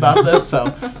hyped about this,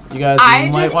 so you guys I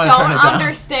might just want to turn don't it down.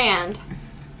 understand.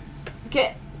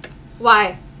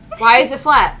 Why? Why is it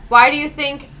flat? Why do you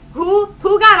think who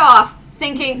got off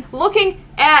thinking, looking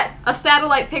at a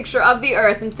satellite picture of the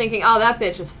Earth and thinking, oh, that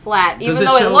bitch is flat, Does even it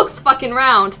though show- it looks fucking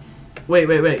round?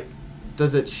 Wait.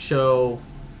 Does it show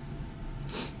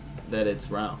that it's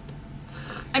round?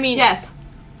 I mean, Yes.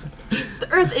 the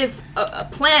Earth is a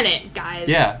planet, guys.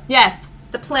 Yeah. Yes.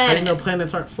 The I planet. didn't know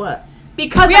planets aren't flat.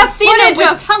 Because We I've have seen it footage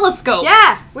with of- telescopes.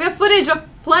 Yeah. We have footage of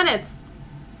planets.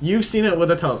 You've seen it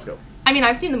with a telescope. I mean,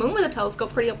 I've seen the moon with a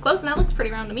telescope pretty up close, and that looks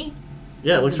pretty round to me.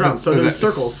 Yeah, it looks round. So Is there's it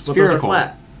circles, but those are spherical?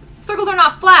 flat. Circles are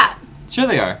not flat. Sure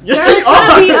they are. Yes, There's they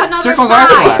gonna be are. another Circles side.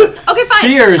 are flat. Okay, fine.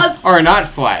 Spheres Let's are not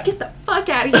flat. get the fuck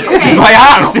out of here. This is Okay. my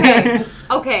house. Okay.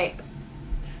 Okay.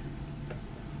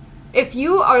 If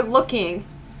you are looking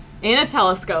in a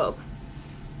telescope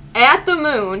at the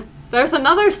moon, there's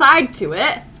another side to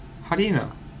it. How do you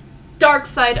know? Dark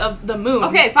side of the moon.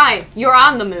 Okay, fine. You're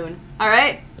on the moon. All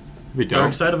right? We Dark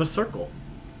don't. side of a circle.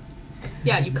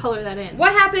 Yeah, you color that in.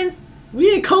 What happens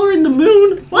We ain't coloring the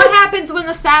moon. What happens when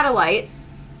the satellite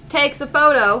takes a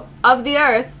photo of the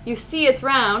Earth? You see it's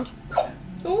round.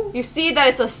 Oh. You see that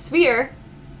it's a sphere.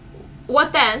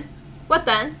 What then? What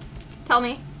then? Tell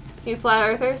me, you flat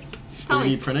earthers. Tell 3D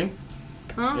me. printing.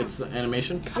 Huh? It's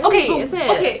animation. Okay, Really, but, is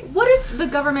it? okay, what is the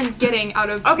government getting out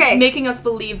of Okay. making us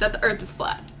believe that the Earth is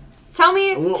flat? Tell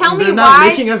me. Well, Tell me they're not why.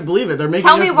 making us believe it. They're making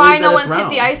Tell us me believe why that no it's one's hit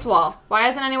round. the ice wall. Why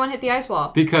hasn't anyone hit the ice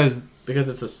wall? Because Because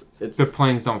it's the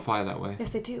planes don't fly that way.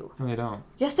 Yes, they do. No, they don't.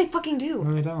 Yes, they fucking do.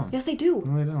 No, they don't. Yes, they do.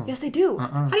 No, they don't. Yes, they do.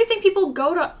 How do you think people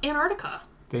go to Antarctica?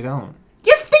 They don't.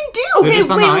 Yes, they do. They're Okay,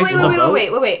 just on the ice wait,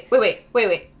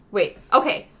 wall. wait.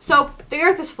 Okay, so the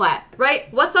Earth is flat, right?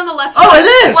 What's on the left? Oh, it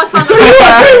is. What's on So the you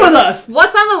right? agree with us?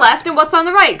 What's on the left and what's on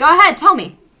the right? Go ahead, tell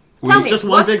me. Tell It's me. just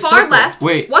one What's big far circle. left?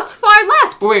 Wait. What's far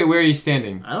left? Wait, where are you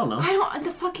standing? I don't know. I don't. In the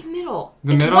fucking middle.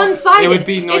 The it's middle? one-sided. It would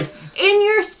be north- It's in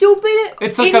your stupid.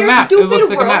 It's like in a your map. It stupid looks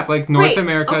like a world. map. Like North Great,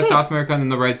 America, okay. South America, and then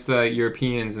the right's the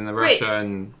Europeans and the Great. Russia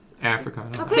and Africa. I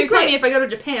don't know. So you're telling me great. if I go to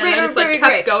Japan Great, and I just very like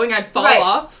kept great. going, I'd fall Right.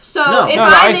 off? So No. if No,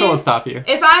 the I'm ice won't in, stop you.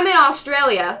 if I'm in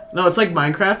Australia, No, it's like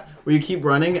Minecraft where you keep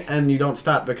running and you don't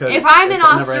stop because if I'm in it's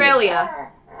never ending. Australia,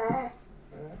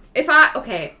 if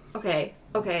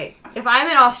I'm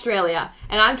in Australia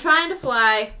and I'm trying to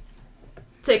fly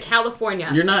to California,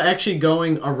 You're not actually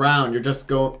going around. You're just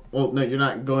going. Well, no, you're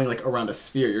not going like around a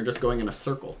sphere. You're just going in a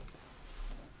circle.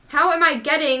 how am I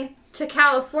getting to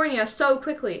California so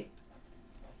quickly?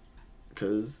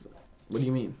 Because, what do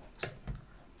you mean?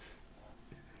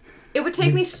 It would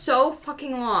take me so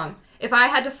fucking long if I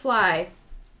had to fly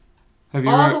Have you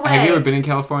All ever the have you way. ever been in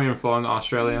California and flown to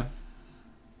Australia?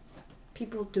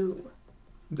 People do.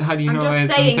 How do you I'm know that just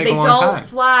it's going saying to they take a long don't time?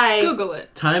 fly. Google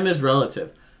it. Time is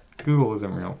relative. Google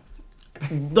isn't real.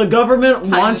 The government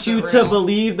Time wants isn't you to real.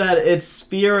 believe that it's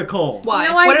spherical. Why? You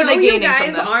know, what I are they know gaining you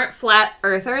guys from this? aren't flat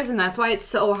earthers, and that's why it's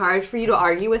so hard for you to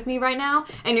argue with me right now.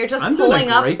 And you're just I'm doing pulling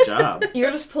a up. great job.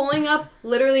 You're just pulling up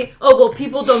literally, oh, well,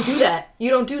 people don't do that. You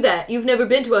don't do that. You've never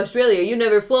been to Australia. You've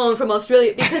never flown from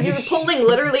Australia. Because you're pulling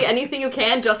literally anything you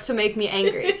can just to make me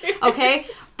angry. Okay?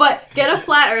 But get a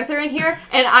flat earther in here,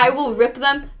 and I will rip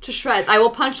them to shreds. I will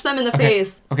punch them in the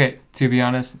face. Okay, to be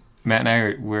honest, Matt and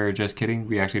I we're just kidding.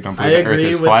 We actually don't I believe the Earth agree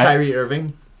is with flat. Kyrie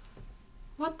Irving.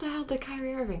 What the hell did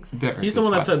Kyrie Irving say? The Earth He's the is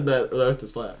one that flat. said that the Earth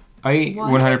is flat. I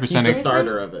What? 100% He's the agree.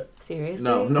 starter of it. Seriously?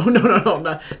 No,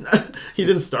 not. He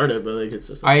didn't start it, but like it's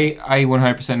just. I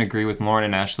 100% agree with Lauren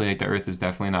and Ashley. Like, the Earth is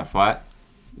definitely not flat.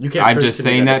 You can't. I'm prove just to me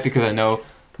saying that it's- because I know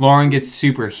Lauren gets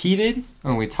super heated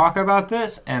when we talk about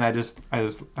this, and I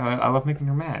love making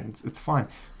her mad. It's fun.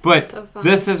 But So fun.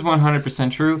 this is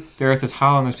 100% true. The Earth is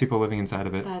hollow and there's people living inside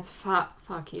of it. That's fuck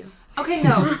you. Okay,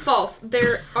 no, false.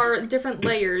 There are different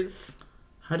layers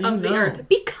How do you of know? the Earth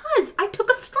because I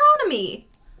took astronomy.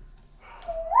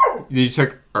 Did you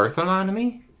take Earth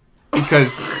anatomy? Because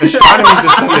astronomy is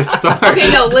the study of stars. Okay,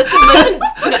 no,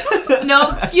 listen. No,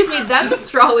 excuse me. That's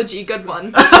astrology. Good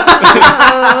one.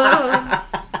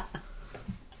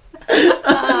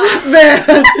 Man,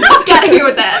 Gotta hear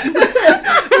with that.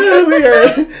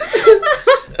 weird.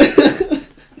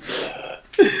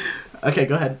 Okay,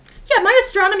 go ahead. Yeah, my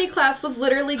astronomy class was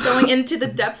literally going into the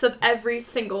depths of every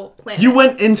single planet. You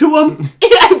went into them.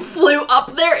 I flew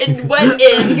up there and went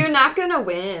in. You're not gonna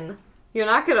win. You're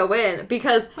not gonna win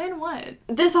because Win what?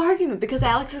 this argument. Because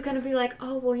Alex is gonna be like,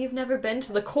 oh, well, you've never been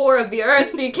to the core of the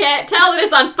Earth, so you can't tell that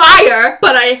it's on fire.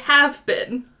 But I have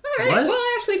been. All right, What? well,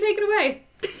 Ashley, take it away.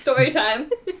 Story time.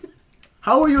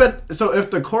 How are you at? So if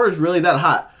the core is really that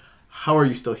hot, how are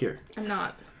you still here? I'm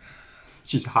not.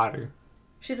 She's hotter.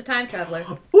 She's a time traveler.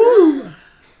 Ooh.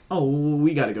 Oh,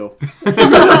 we gotta go.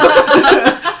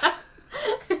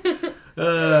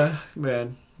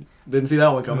 Man, didn't see that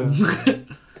one coming.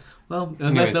 Well, it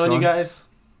was nice Anyways, knowing go you on. guys.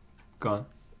 Go on.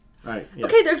 All right. Yeah.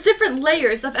 Okay, there's different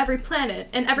layers of every planet,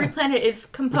 and every planet is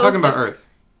We're composed talking about of... Earth.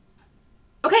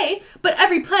 Okay, but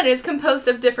every planet is composed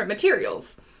of different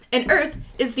materials. And Earth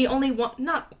is the only one,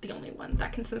 not the only one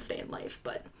that can sustain life,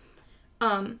 but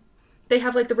they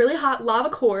have like the really hot lava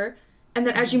core, and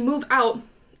then as you move out,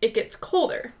 it gets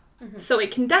colder. So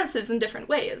it condenses in different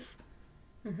ways.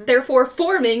 Therefore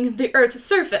forming the Earth's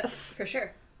surface. For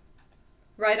sure.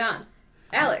 Right on.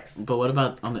 Alex. But what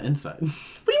about on the inside? What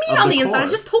do you mean Of on the the inside? I core.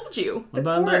 just told you. What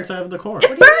about on the core. inside of the core? It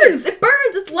burns! It burns!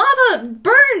 It's lava!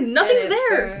 Burn! Nothing's Let it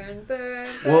there! burn,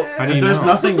 Well, How do if you there's know?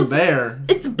 nothing there,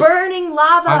 It's burning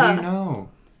lava! How do you know?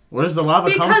 where does the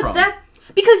lava come Because from?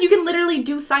 Because you can literally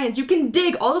do science. You can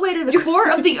dig all the way to the core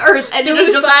of the Earth and Do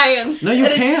it just science. No, you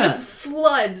and can't. it's just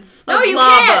floods No, of you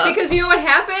lava. can't, because you know what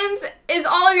happens? Is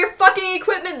all of your fucking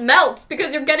equipment melts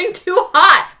because you're getting too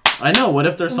hot. I know. What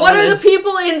if there's What someone are the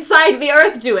people inside the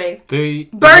Earth doing? The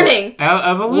Burning.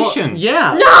 Evolution. Well,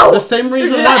 yeah. No! The same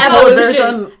reason The why polar bears are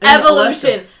evolution. in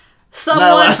Evolution. Not Someone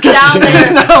Alaska. down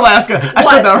there. Not Alaska. I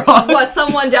said that wrong. What?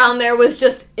 Someone down there was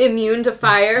just immune to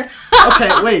fire.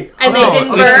 Okay, wait. And Oh, they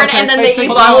didn't okay, burn, okay. and then It's they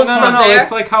like, evolved no, from there.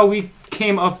 It's like how we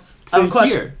came up I have to a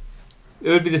question. here. It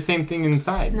would be the same thing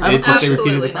inside. I have a It's just they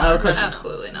repeated Absolutely the I have a not. question.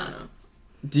 Absolutely not.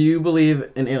 Do you believe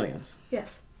in aliens?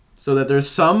 Yes. So that there's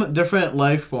some different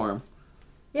life form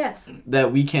Yes.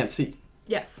 that we can't see.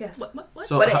 Yes. Yes. What?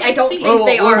 So But how- I don't see. think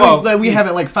they are. well, that we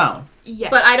haven't like found. Yes.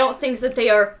 But I don't think that they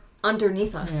are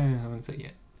underneath us. Yeah, I wouldn't say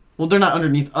yet. Well, they're not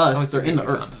underneath us. I would say they're in the we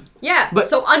earth. found them. Yeah. But-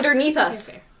 so underneath us.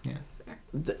 Okay.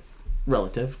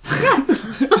 Relative.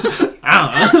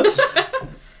 I don't know.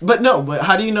 But no. But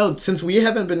how do you know? Since we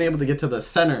haven't been able to get to the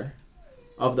center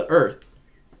of the earth,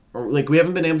 or like we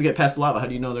haven't been able to get past the lava, how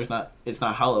do you know it's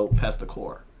not hollow past the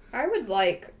core? I would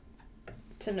like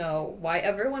to know why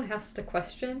everyone has to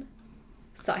question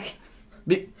science.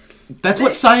 That's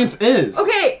what science is.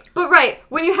 Okay, but right,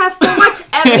 when you have so much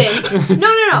evidence.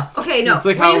 No. Okay, no. It's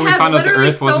like when how you we have found out the literally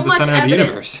Earth wasn't so the much center of the evidence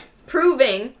universe.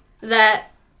 proving that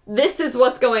this is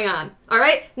what's going on. All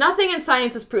right? Nothing in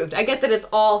science is proved. I get that it's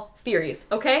all theories,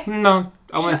 okay? No,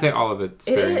 I wouldn't say all of it's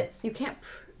It very... is. You can't.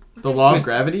 The law of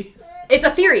gravity. It's a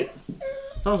theory.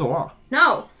 That was a law.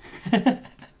 No.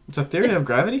 It's a theory of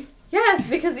gravity. Yes,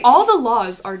 because All the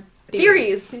laws are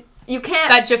theories. You can't.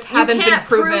 that just haven't you been can't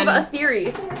prove proven a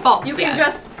theory. false. You can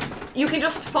yet.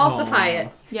 just falsify it,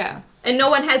 Yeah. and no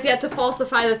one has yet to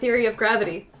falsify the theory of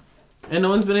gravity. And no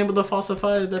one's been able to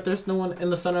falsify that there's no one in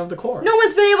the center of the core. No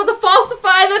one's been able to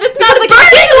falsify that it's Because not a the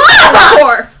burning lava!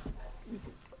 core.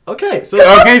 Okay, so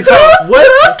Okay, so what?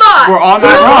 Who thought? we're all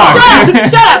not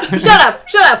wrong.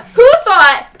 Shut up. Who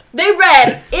thought they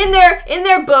read in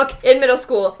their book in middle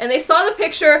school and they saw the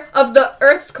picture of the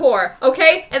Earth's core,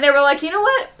 okay? And they were like, you know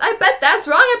what? I bet that's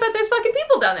wrong. I bet there's fucking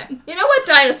people down there. You know what?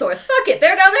 Dinosaurs. Fuck it.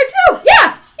 They're down there too.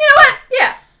 Yeah. You know what?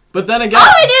 Yeah. But then again,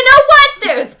 Oh, and you know what?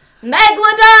 There's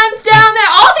megalodons down there.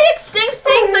 All the extinct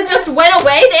things that just went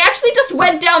away, they actually just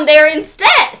went down there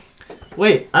instead.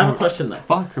 wait, I have a question though.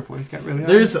 Fuck, her voice got really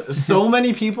There's so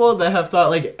many people that have thought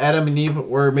like Adam and Eve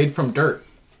were made from dirt.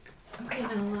 Okay,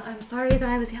 Nola, I'm sorry that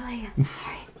I was yelling. I'm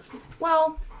sorry.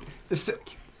 Well,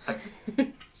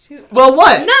 Well,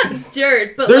 what? not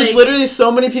dirt, but There's like literally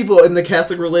so many people in the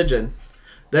Catholic religion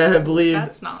that have believed.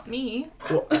 that's not me.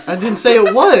 Well, I didn't say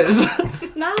it was,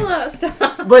 Nola,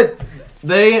 stop. but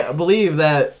they believe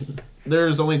that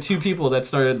there's only two people that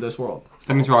started this world.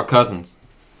 That means we're all cousins.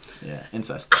 Yeah,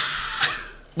 incest.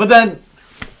 But then,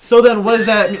 so then what does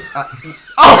that mean?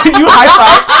 Oh, you high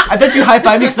five? I thought you high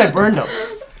fived me because I burned them.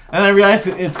 And I realized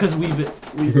it's because we're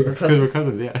Because cousins. we're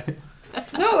cousins, yeah.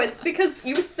 No, it's because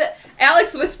you said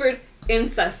Alex whispered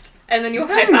incest, and then you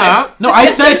high fived, Nah, No, I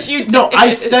said Yes, you no. did. I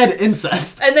said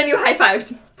incest. and then you high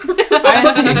fived. I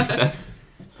didn't say incest.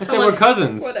 I said we're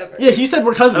cousins. Whatever. Yeah, he said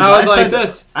we're cousins. And I was like said,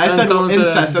 this. I and said someone said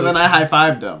incest, and then I high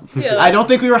fived him. Yeah, I don't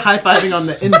think we were high fiving on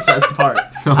the incest part.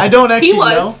 I don't actually He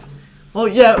was. know. Well,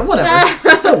 yeah,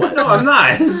 whatever. So what? No, I'm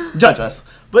not. Judge us.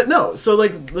 But no, so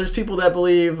like, there's people that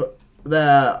believe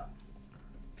that,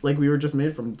 like, we were just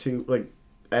made from two, like,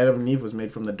 Adam and Eve was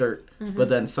made from the dirt. But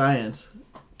then science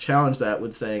challenged that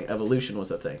with saying evolution was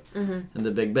a thing. And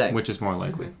the Big Bang. Which is more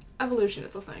likely. Evolution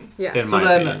is a thing. Yeah. In So my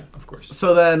then- opinion, of course.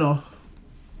 So then,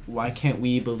 why can't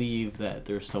we believe that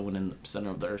there's someone in the center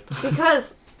of the earth?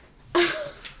 Because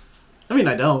I mean,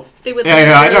 I don't. They would Yeah,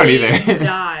 no, I don't literally either.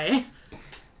 die.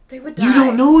 they would die. You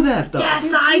don't know that, though. Yes,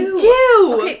 You I do.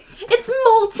 do. Okay. It's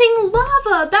molting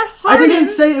lava that I hardens. didn't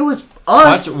say it was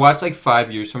us. Watch like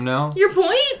 5 years from now. Your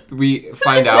point? We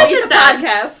find Look out. at the that.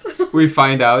 podcast. We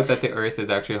find out that the Earth is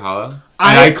actually hollow. And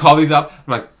I- I call these up.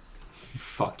 I'm like,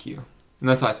 fuck you. And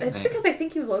that's why I said, It's hey. because I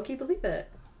think you low-key believe it.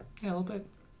 Yeah, a little bit.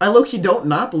 I low-key don't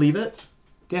not believe it.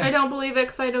 Yeah. I don't believe it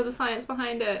because I know the science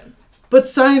behind it. But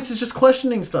science is just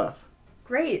questioning stuff.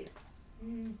 Great.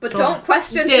 But So- don't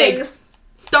question Dig. things.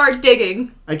 Start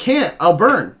digging. I can't. I'll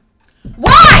burn.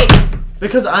 Why?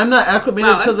 Because I'm not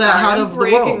acclimated Wow, to I'm that sorry, hot I'm of the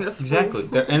breaking world. this Exactly.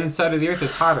 The inside of the Earth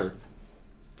is hotter.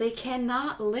 They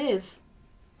cannot live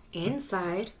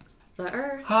inside the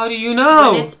Earth How do you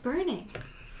know? when it's burning.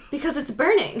 Because it's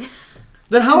burning.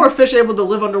 Then how are fish able to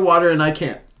live underwater and I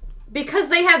can't? Because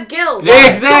they have gills. Yeah, So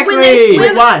exactly. when they Wait,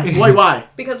 swim, why? Wait, why?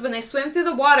 because when they swim through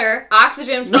the water,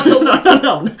 oxygen No, from the no, no,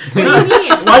 no. What do you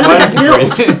mean? Why do they have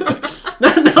What? gills?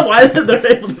 No, why are they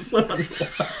able to swim underwater?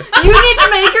 You need to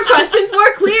make your questions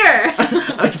more clear.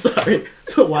 I'm sorry.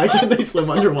 So why can they swim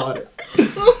underwater?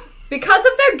 Because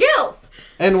of their gills.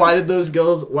 And why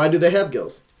do they have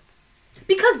gills?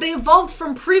 Because they evolved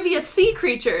from previous sea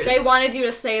creatures. They wanted you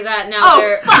to say that, now Oh,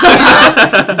 they're...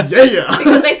 fuck. Yeah.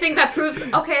 Because they think that proves...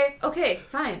 Okay,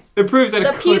 fine. It proves that The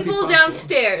it could be people possible.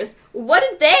 downstairs, what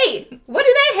do they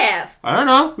have? I don't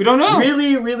know. We don't know.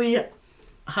 Really, really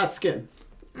hot skin.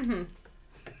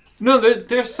 No,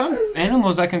 there's some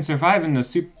animals that can survive in the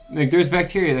super. Like there's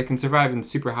bacteria that can survive in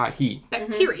super hot heat.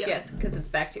 Bacteria. Yes, because it's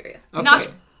bacteria. Okay. Not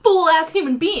full ass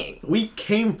human beings. We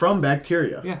came from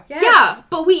bacteria. Yeah. Yes. Yeah,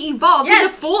 but we evolved Yes.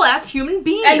 into full ass human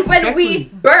beings. And when Exactly. we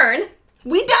burn,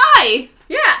 we die.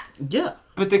 yeah. Yeah.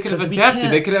 But they could have 'Cause we adapted.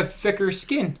 can't- They could have thicker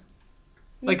skin.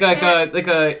 Like can't. a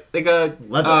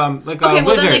Leather. like Okay, a well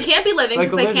lizard. then they can't be living Like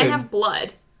because a they can't lizard. have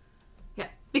blood. Yeah,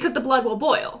 because the blood will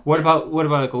boil. What about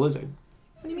like a lizard?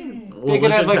 What do you mean? Well,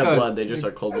 could have lizards like have a- blood. They just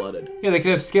are cold-blooded. Yeah, they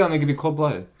could have scale and they could be cold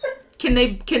blooded. Can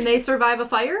they survive a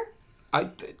fire? I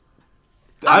don't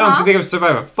Uh-huh. think they could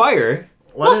survive a fire.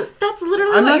 Why Well, did- that's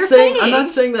literally I'm what not you're saying. saying. I'm not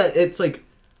saying that it's like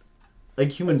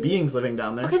human beings living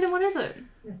down there. Okay, then what is it?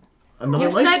 Another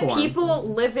You life said form. people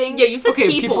living... Yeah, you said Okay,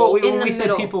 people. when in the we say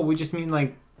middle. people, we just mean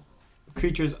like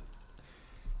creatures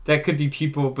that could be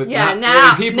people, but Yeah, not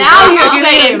now, really people. now Okay, you're okay,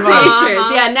 saying okay, creatures.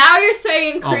 Uh-huh. Yeah, now you're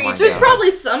saying Oh my creatures. There's God.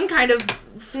 probably some kind of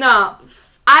No,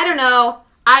 I don't know.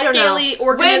 scaly When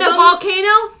organisms. a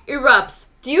volcano erupts,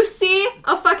 do you see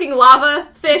a fucking lava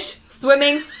fish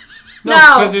swimming? No,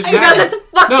 because there's because magma. it's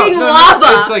fucking No,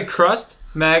 lava. It's like crust,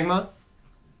 magma,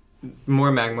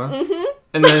 more magma, Mm-hmm.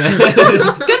 and then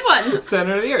Good one.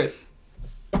 center of the earth.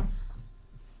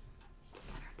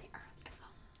 Center of the earth is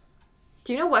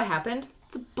Do you know what happened?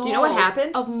 It's a ball Do you know what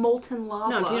happened? of molten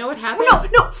lava. No, do you know what happened?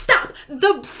 No, stop!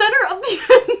 The center of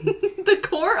the the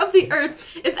core of the Earth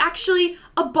is actually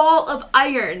a ball of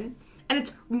iron, and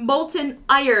it's molten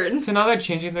iron. So now they're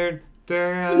changing their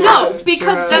No,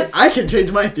 because that's I can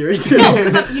change my theory too. no,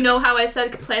 because you know how I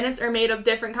said planets are made of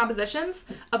different compositions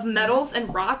of metals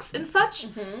and rocks and such.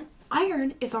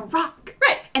 Iron is a rock,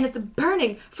 Right. and it's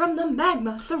burning from the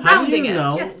magma How do surrounding you it.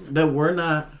 know Yes. that we're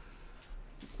not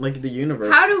like the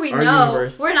universe? How do we our know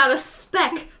universe? we're not a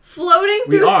speck floating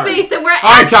We through are. space and we're All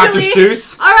right, Dr. actually...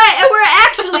 Seuss. Alright, and we're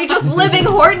actually just living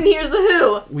Horton Hears the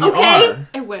Who. We Okay? are.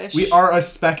 I wish. We are a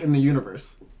speck in the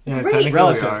universe. Yeah, Great. technically we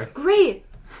Relative. are. Great.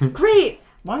 Great.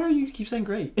 Why are you keep saying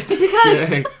great? Because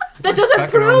Yeah, that doesn't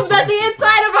speck in our own prove that the solar system.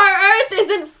 inside of our Earth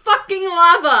isn't fucking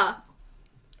lava.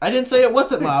 I didn't say it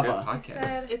wasn't It's a good lava.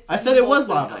 podcast. I said it was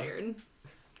molten lava. Iron.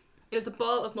 It is a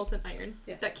ball of molten iron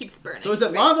Yes. that keeps burning. So is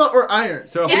it lava or iron?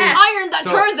 So if It's we- iron that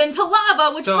So- turns into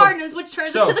lava, which so- hardens, which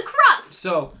turns so- into the crust.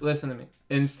 So listen to me.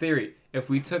 In theory, if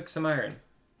we took some iron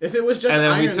If it was just And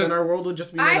then we iron, took- then our world would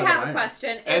just be made I out of have a iron.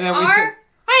 question. If and then we our... took.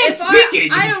 I am If our,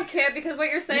 speaking. I don't care because what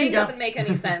you're saying You go. doesn't make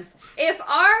any sense. If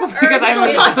our Because Earth I is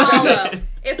don't know. hollow,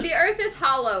 if the Earth is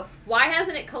hollow, why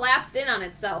hasn't it collapsed in on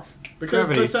itself? Because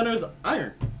Gravity. the center's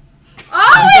iron.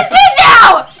 Oh, is it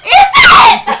now? Is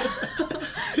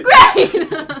it? Great.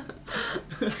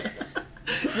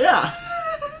 Yeah.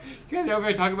 You guys are over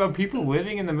here talking about people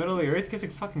living in the middle of the earth? You guys are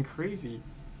fucking crazy.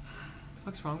 What the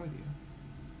fuck's wrong with you?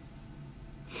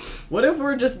 What if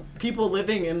we're just people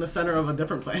living in the center of a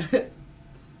different planet?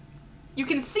 You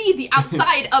can see the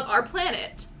outside of our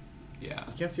planet. Yeah.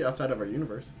 You can't see outside of our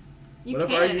universe. You What if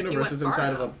can our if you universe went is far inside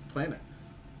enough. of a planet?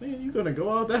 Man, you gonna go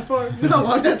out that far? You know how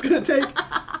long that's gonna take?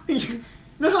 You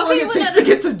know how long Okay, it well, takes that- to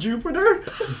get to Jupiter?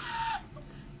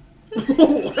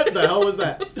 What the hell was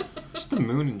that? Just the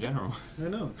moon in general. I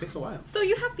know, it takes a while. So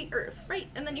you have the Earth, right?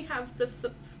 And then you have the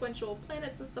sequential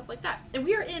planets and stuff like that. And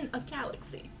we are in a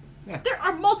galaxy. Yeah. There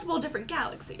are multiple different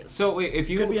galaxies. So wait, if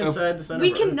you You could be if- inside the center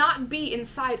we of Earth. cannot be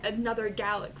inside another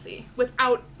galaxy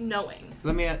without knowing.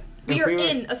 let me. We if are we were,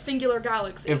 in a singular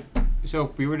galaxy. If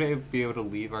if we were to be able to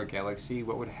leave our galaxy,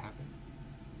 what would happen?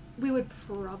 We would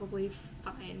probably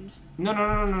find. No.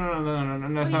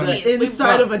 That's What not do you mean? The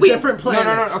inside We- of a we- different planet.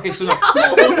 No. Okay, so no.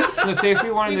 No, say if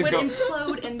we wanted We to would go.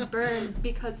 implode and burn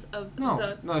because of No,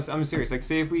 the. I'm serious. Like,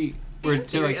 say if we were I'm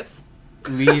to like serious.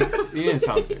 leave. You didn't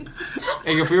sound serious.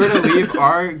 Like, if we were to leave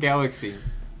our galaxy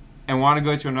and want to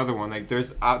go to another one, like,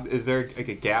 is there like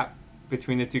a gap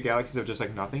between the two galaxies of just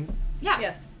like nothing? Yeah.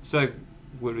 Yes. So, like,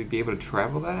 would we be able to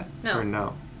travel that? No. Or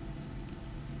no?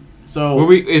 So Would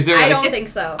we? Is there? I like, don't It's- think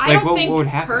so. I Like, don't what think would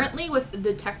happen? currently with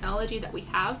the technology that we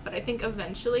have, but I think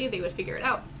eventually they would figure it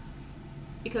out.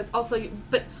 Because also,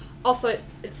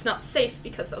 it's not safe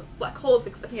because of black holes'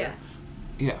 existence.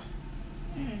 Yeah.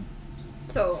 Yeah.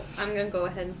 So I'm gonna go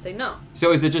ahead and say no.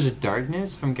 So is it just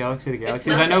darkness from galaxy to galaxy?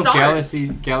 'Cause not I know stars.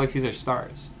 galaxies are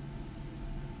stars.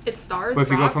 It's stars. But if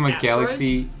we go rocks, from a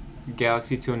asteroids.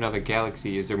 galaxy to another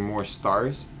galaxy, is there more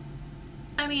stars?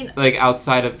 I mean, Like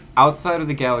outside of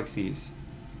the galaxies,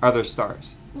 are there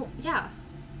stars? well, yeah.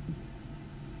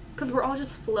 Because we're all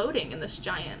just floating in this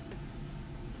giant.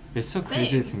 It's so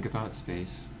crazy to Thing. think about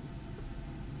space.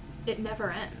 It never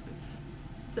ends.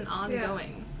 It's an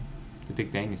ongoing. The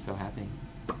Big Bang is still happening.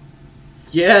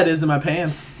 yeah, it is in my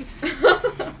pants.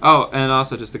 Oh, and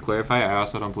also just to clarify, I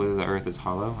also don't believe the Earth is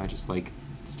hollow. I just like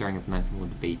stirring up a nice little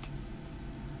debate.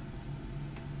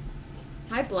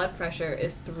 My blood pressure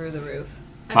is through the roof.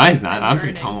 Mine's not. I'm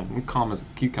pretty burning. calm. I'm calm as a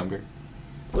cucumber.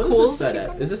 What is Cool. this set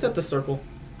at? Is this at the circle?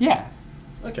 Yeah.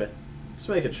 Okay, just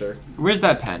making sure. Where's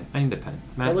that pen? I need a pen.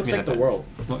 Matt, That looks give me like that the pen. world.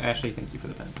 Well, Ashley, thank you for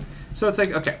the pen. So it's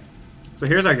like, okay. So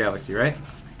here's our galaxy, right?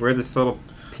 We're this little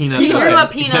peanut. He drew Right.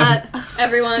 a peanut,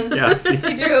 everyone. Yeah, see?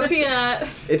 He drew a peanut.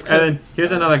 It's And then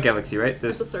here's another galaxy, right? It's a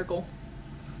This circle.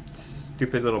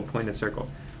 stupid little pointed circle.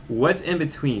 What's in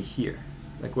between here?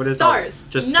 Like, what is all Stars. this?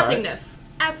 Just stars? Nothingness.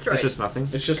 Asteroids. It's just nothing.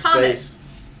 it's just Comets.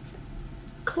 space.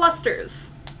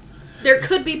 Clusters. There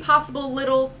could be possible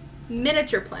little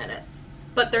miniature planets,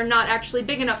 but they're not actually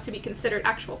big enough to be considered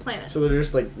actual planets. So they're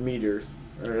just like meteors,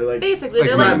 or like Basically, Like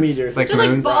they're not like moons. meteors, Like they're like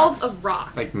moons. balls of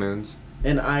rock. Like moons.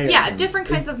 and iron. Yeah, different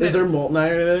kinds of Is there moons. molten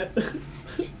iron in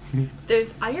it?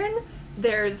 There's iron.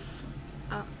 There's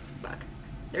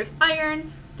There's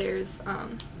iron. There's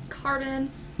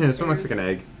carbon. Yeah, this one looks like an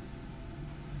There's- egg.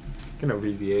 Kind of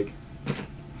easy egg.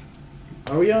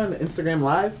 Are we on Instagram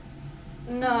Live?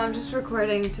 No, I'm just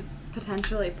recording to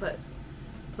potentially put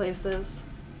places.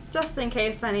 Just in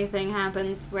case anything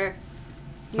happens where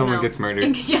Someone know, gets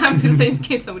murdered. Yeah, I was gonna say in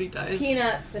case somebody dies.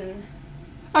 peanuts and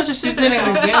I was just using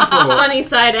an example. Sunny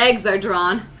side eggs are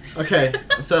drawn. Okay,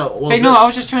 so well, Hey, no, I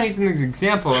was just trying to use an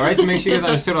example, alright? To make sure you guys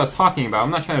understood what I was talking about. I'm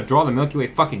not trying to draw the Milky Way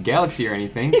fucking galaxy or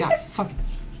anything. God, fucking...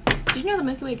 Did you know the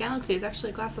Milky Way galaxy is actually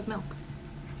a glass of milk?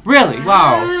 Really?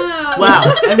 Wow.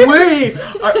 Wow, and we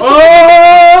are.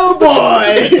 Oh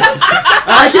boy!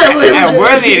 I can't believe Yeah,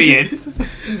 we're the it. idiots.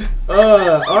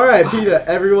 R.I.P. to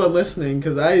everyone listening,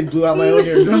 because I blew out my own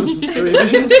eardrums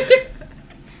screaming.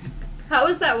 How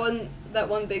was that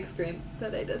one big scream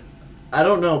that I did? I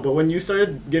don't know, but when you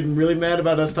started getting really mad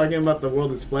about us talking about the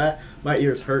world is flat, my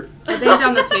ears hurt. I banged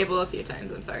on the table a few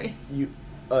times. I'm sorry.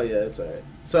 Oh yeah, it's alright.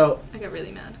 So, I got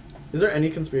really mad. is there any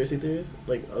conspiracy theories,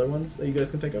 like other ones that you guys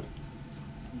can think of?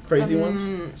 Crazy ones?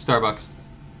 Starbucks.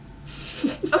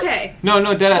 Okay. No,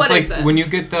 deadass. What Like is it? when you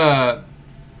get the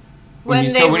When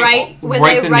you- they so write you when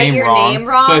they write your name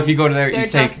wrong. So if you go to there, you they're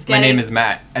say just my name getting is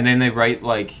Matt, and then they write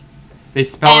like they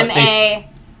spell it M-A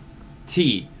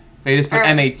T. They just put or-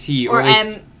 M-A-T or they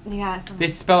M. Yeah. Something. they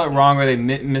spell it wrong or they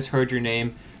misheard your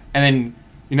name, and then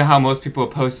you know how most people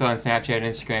post on Snapchat,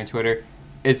 Instagram, Twitter.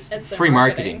 It's It's their free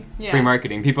marketing. marketing. Yeah. Free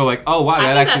marketing. People are like, oh wow, I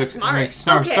that think actually that's looks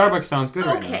smart. like Okay. Starbucks sounds good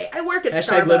right now. Okay, I work at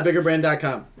Hashtag Starbucks.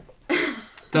 livebiggerbrand.com.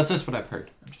 That's just what I've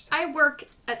heard. I work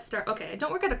at Okay, I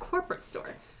don't work at a corporate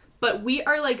store, but we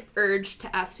are like urged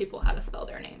to ask people how to spell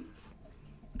their names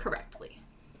correctly.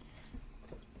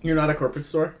 You're not a corporate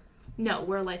store? No,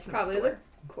 we're a licensed Probably store.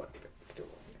 the corporate store.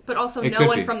 But also, It no could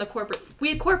one be. from the corporate. We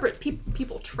had corporate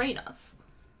people train us,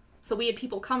 so we had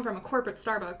people come from a corporate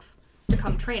Starbucks to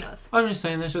come train us. I'm just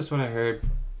saying, that's just what I heard.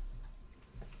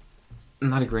 I'm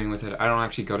not agreeing with it. I don't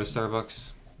actually go to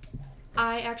Starbucks.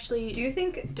 I actually Do you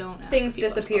think don't ask things people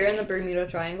how to disappear spell in the their names. Bermuda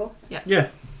Triangle? Yes. Yeah.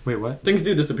 Wait, what? Things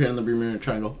do disappear in the Bermuda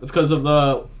Triangle. It's because of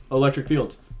the electric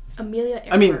fields. Amelia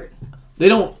Earhart. I mean, they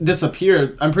don't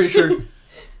disappear. I'm pretty sure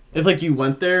if like you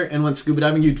went there and went scuba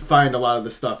diving, you'd find a lot of the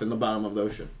stuff in the bottom of the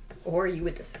ocean. Or you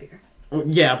would disappear. Well,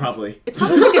 yeah, probably. it's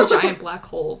probably like a giant black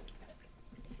hole.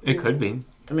 It could be.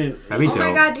 I mean, That'd be Oh dope.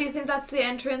 my god, do you think that's the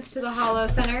entrance to the Hollow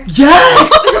Center? yes!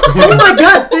 Oh my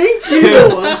god, thank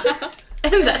you!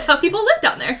 And that's how people live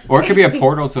down there. Or it could be a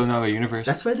portal to another universe.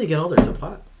 That's where they get all their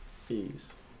supplies. Who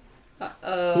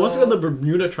wants to go to the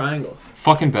Bermuda Triangle?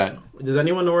 Fucking bet. Does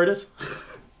anyone know where it is?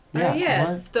 Yeah,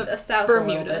 what? it's The south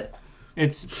Bermuda. a little bit.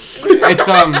 It's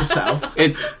The South.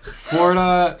 it's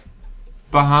Florida,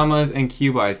 Bahamas, and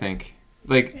Cuba, I think.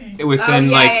 Like within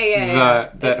yeah, like yeah.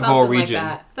 that It's whole something like region.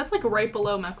 that. That's like right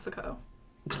below Mexico.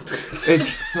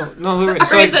 It's no, Or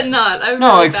so is like, it not? I'm no,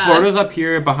 really like bad. Florida's up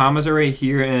here, Bahamas are right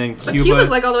here, and But Cuba. Cuba's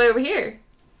like all the way over here.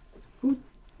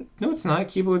 No, it's not.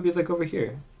 Cuba would be like over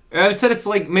here. I said it's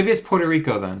like maybe it's Puerto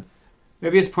Rico then.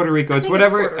 Maybe it's Puerto Rico. It's think it's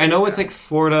whatever. Puerto I know Rico. it's like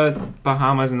Florida,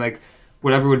 Bahamas, and like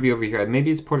whatever would be over here.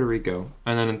 Maybe it's Puerto Rico,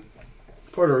 and then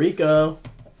Puerto Rico.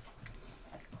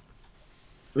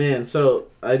 Man, so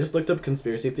I just looked up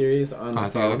conspiracy theories on I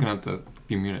the thought you were phone. looking at the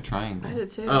Bermuda Triangle. I did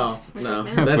too. Oh, Like, no.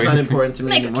 man. That's Wait. not important to me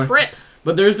Make a anymore. trip.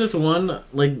 But there's this one,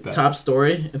 like, Bet. top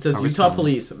story. It says, Are we Utah still-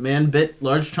 police, man bit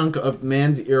large chunk of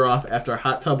man's ear off after a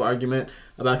hot tub argument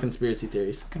about conspiracy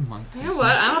theories. Fucking Mike You know Tyson.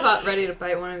 what? I'm about ready to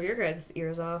bite one of your guys'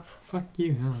 ears off. Fuck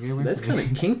you. Hell, get away That's from me.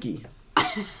 kind of kinky.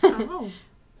 Oh,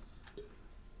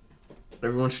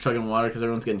 Everyone's chugging water because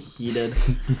everyone's getting heated.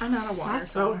 I'm out of water, My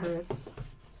so it throat hurts.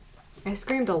 I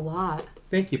screamed a lot.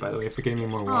 Thank you, by the way, for getting me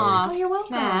more water. Aw. Oh, you're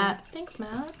welcome. Matt. Thanks,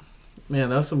 Matt. Man,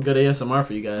 that was some good ASMR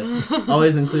for you guys.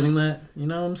 Always including that. You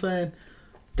know what I'm saying?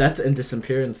 Death and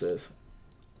disappearances.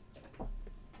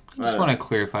 I just want to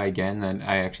clarify again that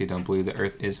I actually don't believe the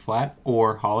Earth is flat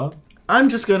or hollow. I'm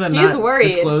just gonna He's not worried.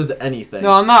 disclose anything.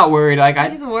 No, I'm not worried. Like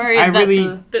He's worried I that really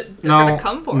the- They're no, gonna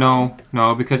come for no,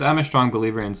 no, because I'm a strong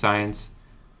believer in science,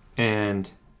 and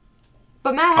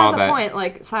But Matt All has a that. point.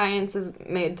 Like science is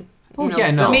made, to, Oh, you know,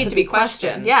 yeah, no. built Made to to be be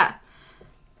questioned. questioned. Yeah,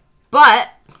 but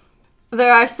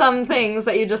there are some things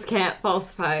that you just can't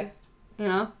falsify. You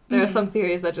know, there are some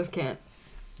theories that just can't.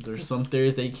 There's some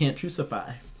theories that you can't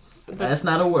crucify. That's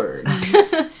not a word.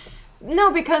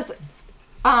 No, because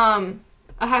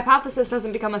a hypothesis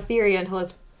doesn't become a theory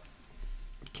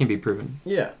can be proven.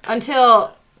 Yeah.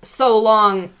 until so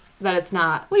long that it's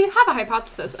not. Well, you have a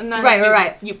hypothesis, and then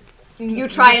Right. You You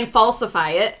try and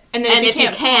falsify it, and then if you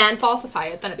can't can't, falsify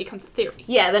it, then it becomes a theory.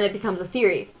 yeah, then it becomes a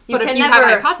theory. You But can if you never,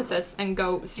 have a hypothesis and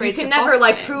go straight, you can to never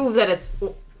like falsifying- prove that it's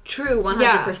true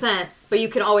 100%, but you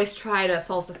can always try to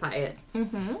falsify it,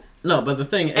 No, but the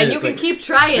thing is, and you can like, keep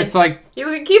trying. It's like You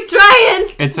can keep trying.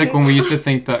 when we used to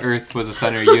think the Earth was the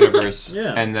center of the universe,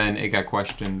 Yeah. and then it got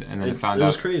questioned, and then it it found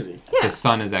was out crazy. Yeah. the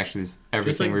sun is actually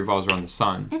everything like- revolves around the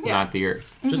sun, not the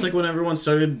Earth. Just like when everyone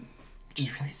started, Which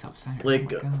is really self-centered.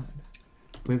 Like, oh my God.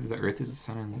 believe that the Earth is the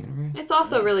center of the universe. It's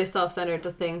also really self-centered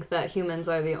to think that humans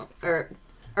are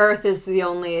Earth is the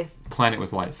only. Planet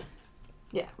with life.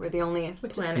 Yeah, we're the only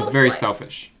Which is planet. It's Oh, very life.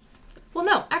 selfish. Well,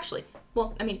 no, actually.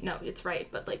 Well, I mean, no, it's right,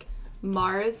 but like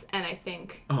Mars and I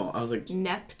think Oh, I was like,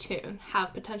 Neptune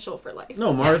have potential for life.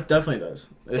 no, Mars definitely does.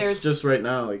 It's There's- just right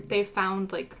now, like, They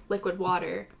found like liquid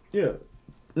water. yeah.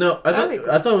 No, I That'd be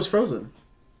thought it was frozen.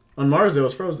 On Mars, it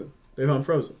was frozen. They found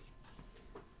frozen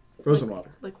water.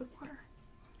 Liquid water.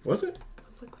 Was it?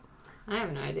 Liquid. I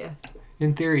have no idea.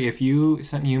 In theory, if you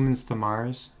sent humans to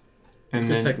Mars, You and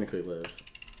could then technically live.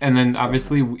 and then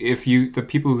obviously the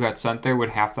people who got sent there would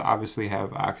have to obviously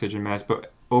have oxygen masks,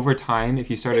 but over time, if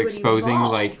you started They would exposing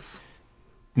evolve. like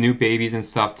new babies and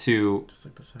stuff to Just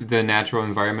like the sun. the natural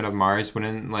environment of Mars,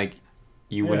 wouldn't like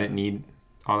you Yeah. wouldn't need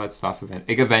all that stuff like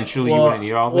eventually you wouldn't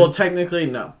need all of Well, it. technically,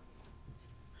 no.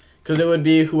 Because it would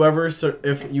be whoever,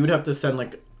 if you would have to send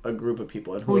like a group of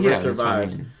people, and Well, whoever yeah, that's what I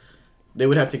survives, mean. they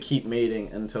would have to keep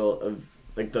mating until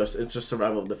like this. It's just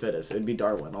survival of the fittest. It'd be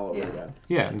Darwin all over Yeah. again.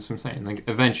 Yeah, that's what I'm saying. Like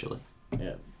eventually.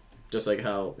 Yeah, just like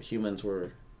how humans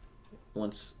were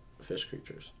once fish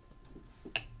creatures.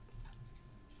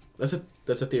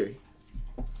 That's a theory.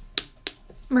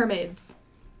 Mermaids.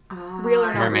 Real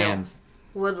or not? Mermans.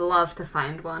 Would love to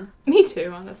find one. Me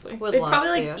too, honestly. Would They'd love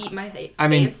probably to. like eat my face. I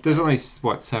mean, there's only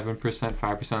what 7%,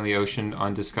 5% of the ocean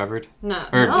undiscovered No.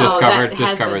 or no, discovered. that has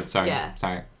Discovered. been- Sorry, Yeah.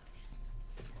 sorry.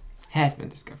 Has been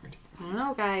discovered. I don't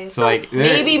know, guys. So like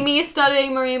Maybe me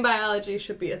studying marine biology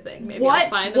should be a thing. Maybe I'll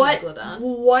find a megalodon.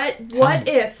 What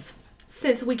if,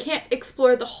 since we can't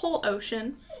explore the whole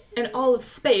ocean and all of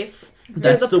space,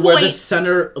 That's there's a where the point-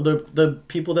 center, the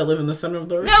people that live in the center of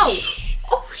the earth.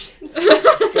 No, oceans.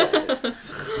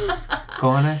 Go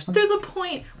on, Ashley. There's a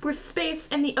point where space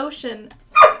and the ocean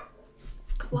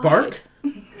collide. Bark.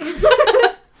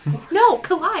 No,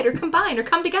 collide or combine or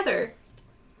come together.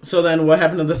 So then, what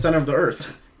happened to the center of the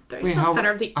earth? There's Wait, no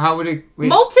center of the how would it? Wait,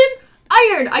 molten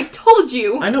iron. I told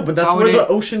you. I know, but that's How where would the it-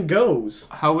 ocean goes.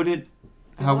 how would it?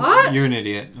 How What? You're an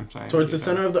idiot. I'm sorry. Towards the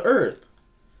center of the earth.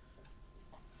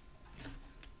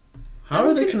 How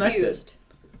are they connected? Confused.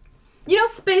 You know,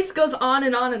 space goes on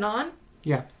and on and on.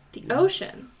 Yeah. The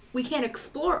ocean, we can't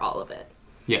explore all of it.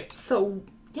 Yet. So,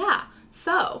 yeah.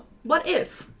 So, what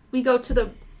if we go to the,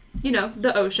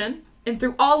 the ocean and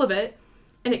through all of it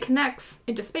and it connects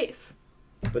into space?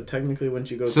 But technically, once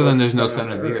you go, So then towards there's no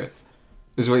center of the earth.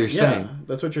 Is what you're Yeah, saying.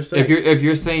 that's what you're saying. If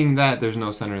you're saying that there's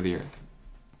no center of the earth,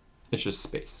 it's just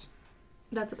space.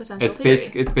 That's a potential It's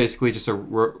theory. it's basically just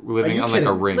we're living you on like a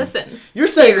kidding? ring. Listen, You're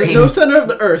saying there's theory. no center of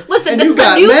the earth. Listen, and this you is a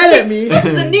got new mad thi- at me. this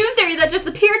is a new theory that just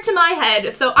appeared to my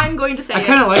head, so I'm going to say I it.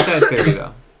 kind of like that theory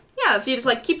though. Yeah, if you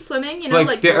just keep swimming,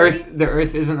 Like the Dory.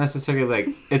 Earth isn't necessarily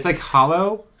like it's like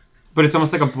hollow, but it's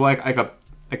almost like a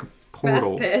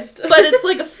portal. That's pissed. But it's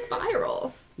like a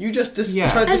spiral. You just Yeah.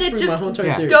 tried to And it disprove my just whole entire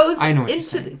Yeah. theory. Goes I know what you're into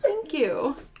saying. Thank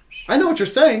you. I know what you're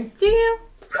saying. Do you?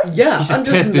 Yeah, He's just I'm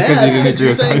just pissed because mad you didn't because you're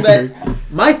agree saying with that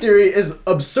my my theory is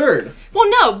absurd. Well,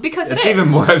 no, because It's it is. even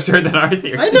more absurd than our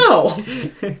theory. I know.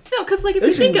 No, because if you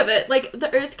Listen. think of it, the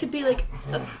Earth could be like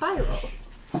a spiral.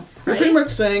 You're Right? pretty much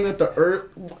saying that the earth...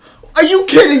 Are you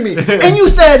kidding me? And you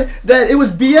said that it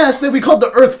was BS that we called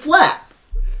the earth flat.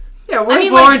 Yeah, where's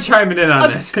mean, Lauren chiming in on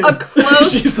a, this? a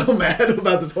close. She's so mad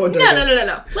about this whole No.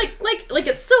 Like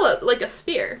it's still a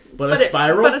sphere. But a it's-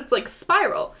 spiral? But it's like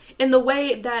spiral in the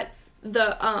way that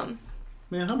the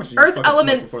Man, how much did Earth you fucking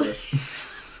elements- smoke before this?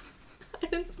 I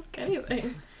didn't smoke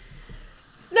anything.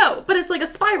 No, but it's like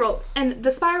a spiral, and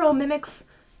the spiral mimics.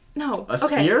 No. A okay.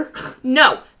 sphere?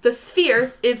 No, the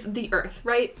sphere is the Earth,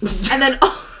 right? And then.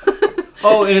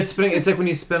 Oh, and it's spinning. It's like when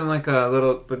you spin like the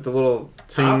little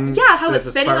thing. Yeah, how that's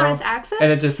it's a spinning on spiral, its axis.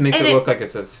 and it just makes And it it- look like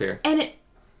it's a sphere. And it.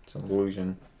 It's an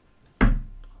illusion.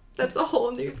 That's a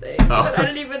whole new thing Oh. that I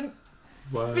didn't even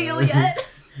feel yet.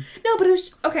 No, but it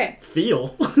was okay. Feel?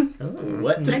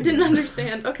 What? I didn't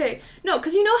understand. Okay, no,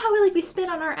 because you know how we spin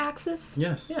on our axis.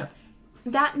 Yes. Yeah.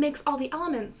 That makes all the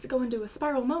elements go into a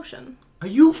spiral motion. Are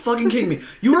you fucking kidding me?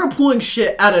 You are pulling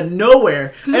shit out of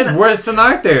nowhere. This is worse than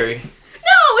our theory.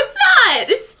 No, it's not.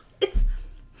 It's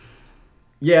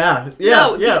Yeah.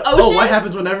 No, the Oh, ocean- what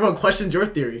happens when everyone questions your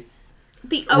theory?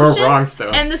 the We're ocean wrong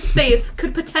still. and the space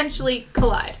could potentially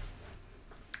collide.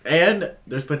 And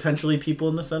there's potentially people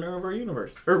in the center of our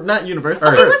universe. Or not universe.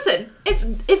 Okay, Earth. listen.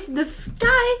 If the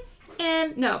sky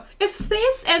and no, if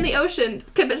space and the ocean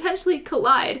could potentially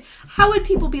collide, how would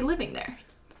people be living there?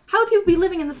 How would people be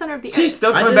living in the center of the She's Earth?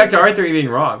 still I coming back to didn't- our theory being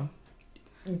wrong.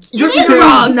 Your is theory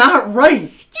wrong. is not right.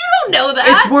 You don't know that.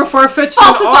 It's more far-fetched than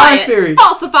Falsify our it. theory.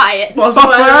 Falsify it.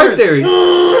 Falsify our ours. theory.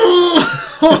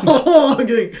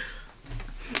 Okay.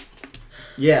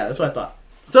 Yeah, that's what I thought.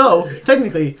 So,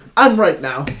 technically, I'm right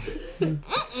now.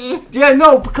 Yeah,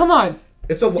 no, but come on.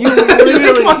 It's a You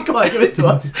literally- come on, give it to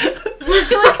us.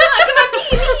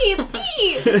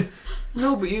 Me.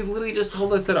 No, but you literally just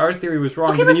told us that our theory was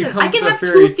wrong. Okay, but then you listen, come I up can with a have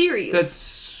theory 2 theories. that's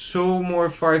so more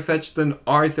far-fetched than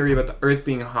our theory about the Earth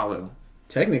being hollow.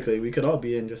 Technically, we could all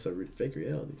be in just a fake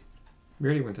reality. We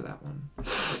already went to that one. I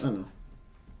don't know.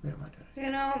 We don't mind it.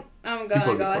 You know, I'm People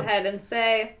gonna get go bored. ahead and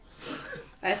say,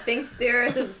 I think the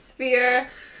Earth is a sphere.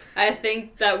 I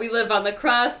think that we live on the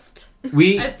crust.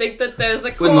 We I think that there's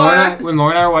a core. when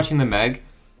Laura and I were watching the Meg,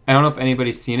 I don't know if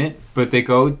anybody's seen it, but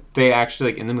they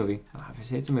actually, like, in the movie,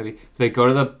 obviously it's a movie, they go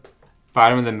to the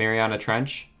bottom of the Mariana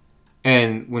Trench,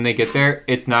 and when they get there,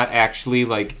 it's not actually,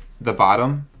 like, the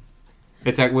bottom.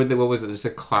 It's like, what was it, just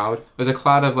a cloud? It was a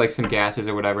cloud of, like, some gases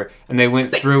or whatever, and they went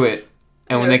Space. through it,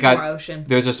 and when they There's got, more ocean.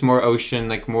 there's just more ocean,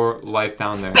 like, more life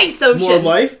down there. Space ocean. More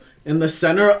life in the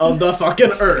center of the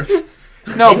fucking Earth.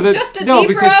 No, It's but just a no,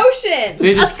 deeper because ocean.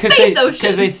 they just space ocean.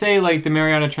 because they say, like, the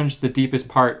Mariana Trench is the deepest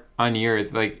part on the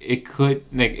Earth. Like, it could,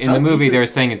 like, in How the movie deep they were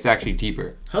is- saying it's actually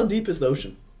deeper. How deep is the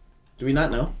ocean? Do we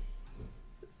not know?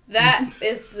 That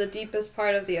is the deepest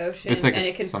part of the ocean, It's like and a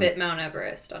it can sun- fit Mount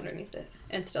Everest underneath it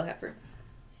and still have room.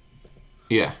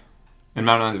 Yeah, and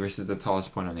Mount Everest is the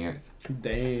tallest point on the Earth.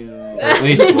 Damn. Or at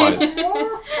least it was.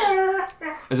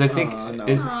 As I think No.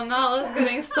 is Oh, Nala's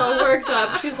getting so worked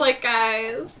up. She's like,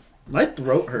 guys. My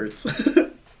throat hurts.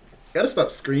 Gotta stop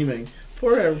screaming.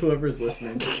 Poor whoever's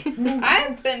listening.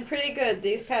 I've been pretty good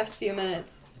these past few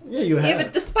minutes. Yeah, you have.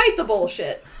 Even despite the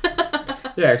bullshit.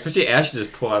 yeah, especially Ash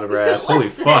just pull out of her ass. Holy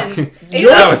Listen. fuck, Yours-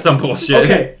 that was some bullshit.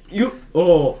 Okay,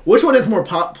 which one is more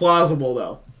plausible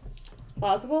though?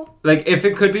 Plausible? Like, if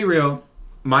it could be real,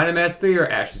 mine and Matt's theory or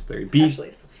Ash's theory. B.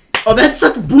 Ashley's. Oh, that's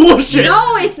such bullshit.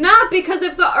 No, it's not, because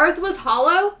if the Earth was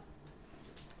hollow,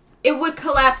 it would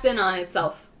collapse in on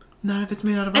itself. Not if it's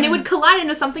made out of And it iron. would collide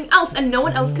into something else, and no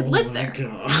one else could live Oh there.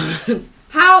 God.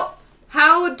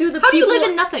 How do the How do people you live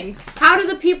in nothing? How do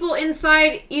the people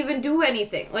inside even do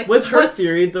anything? Like With her what's-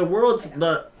 theory,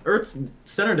 the Earth's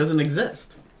center doesn't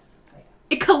exist.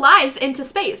 It collides into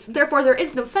space. Therefore, there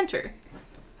is no center.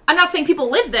 I'm not saying people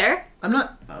live there. I'm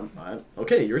not.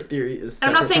 Okay, your theory is. And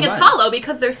I'm not separate saying from it's mine. hollow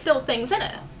because there's still things in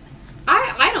it.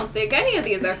 I don't think any of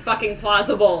these are fucking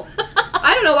plausible.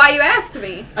 I don't know why you asked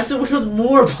me. I said which one's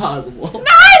more plausible.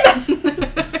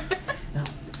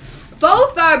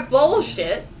 Both are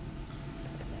bullshit.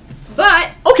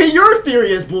 But Okay, your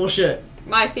theory is bullshit.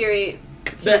 my theory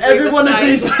That agree everyone with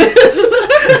agrees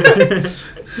science.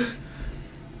 with.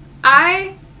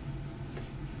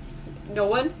 No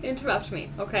one interrupt me,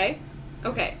 okay?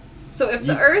 Okay. So if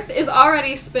the You- Earth is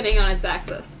already spinning on its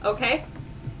axis, okay?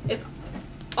 It's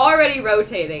already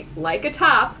rotating like a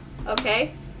top,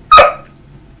 okay?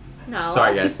 Nala.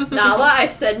 Sorry, guys. Nala, I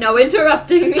said no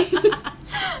interrupting me.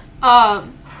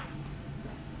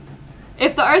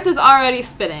 If the Earth is already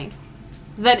spinning,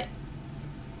 then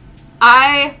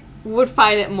I would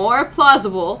find it more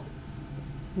plausible,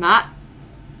 not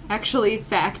actually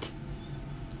fact,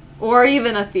 or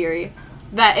even a theory,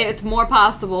 that it's more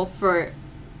possible for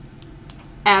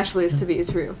Ashley's to be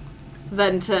true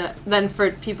than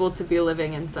for people to be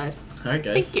living inside. All right,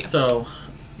 guys. Thank you. So,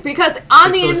 Because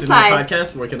on the thanks for listening to my inside,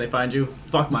 podcast. Where can they find you?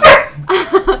 Fuck my.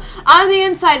 on the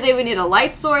inside, they would need a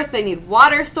light source. They need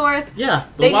water source. Yeah,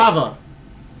 the They- lava.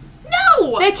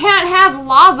 No! They can't have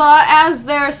lava as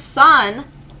their sun,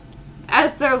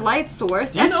 as their light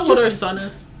source. Do you That's know what our just sun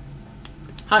is?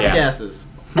 Hot Yes. gases.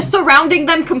 surrounding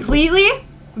them completely,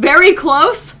 very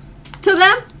close to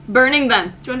them, burning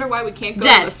them. Do you wonder why we can't go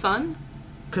Dead. to the sun?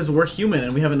 Because we're human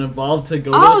and we haven't evolved to go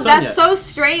to the Oh, sun that's yet. so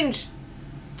strange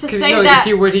to 'Cause, say no, that. the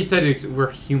key word he said is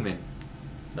we're human.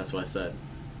 That's what I said.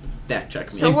 Fact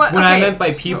check me. So And what- when I okay, meant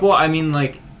by people, I mean,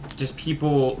 like, just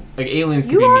people, like, aliens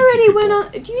could You be already people. went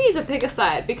on. You need to pick a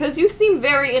side because you seem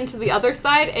very into the other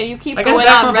side, and you keep I gotta going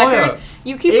back on my boy record. up.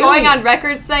 You keep Alien. going on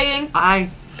record saying. I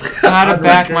gotta On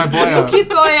back record. my boy You up. keep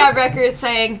going on record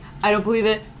saying, I don't believe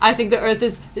it. I think the Earth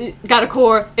is got a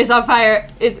core. It's on fire.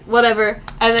 It's whatever.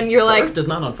 And then you're The like, Earth is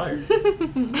not on fire.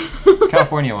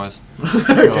 California was.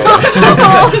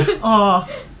 Aw.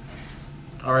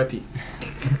 R.I.P.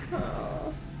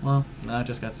 Well, now I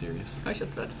just got serious. I was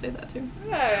just about to say that too.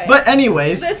 Alright. But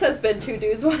anyways, This has been Two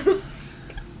Dudes, One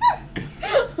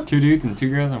Two dudes and 2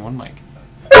 girls and 1 mic.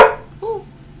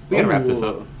 We gotta wrap this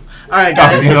up. All right,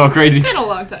 Guys, guys. get a little crazy. It's been a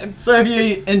long time. So if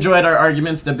you enjoyed our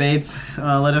arguments, debates,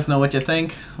 let us know what you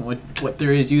think. What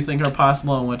theories you think are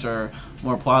possible and which are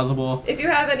more plausible. If you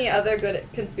have any other good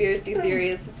conspiracy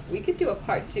theories, we could do a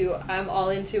part 2. I'm all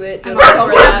into it. I'm Just all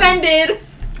don't for get that. offended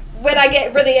when I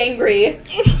get really angry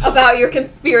about your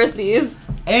conspiracies.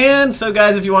 And so,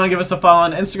 guys, if you want to give us a follow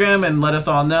on Instagram and let us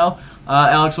all know,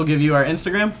 Alex will give you our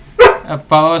Instagram.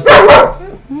 Follow us.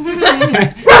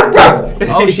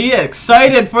 Oh, she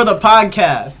excited for the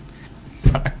podcast.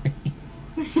 Sorry.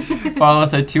 Follow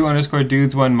us at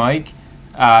 2_dudes1mic.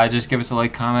 Just give us a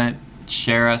like, comment,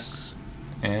 share us,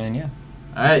 and yeah.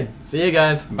 All right. See you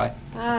guys. Bye.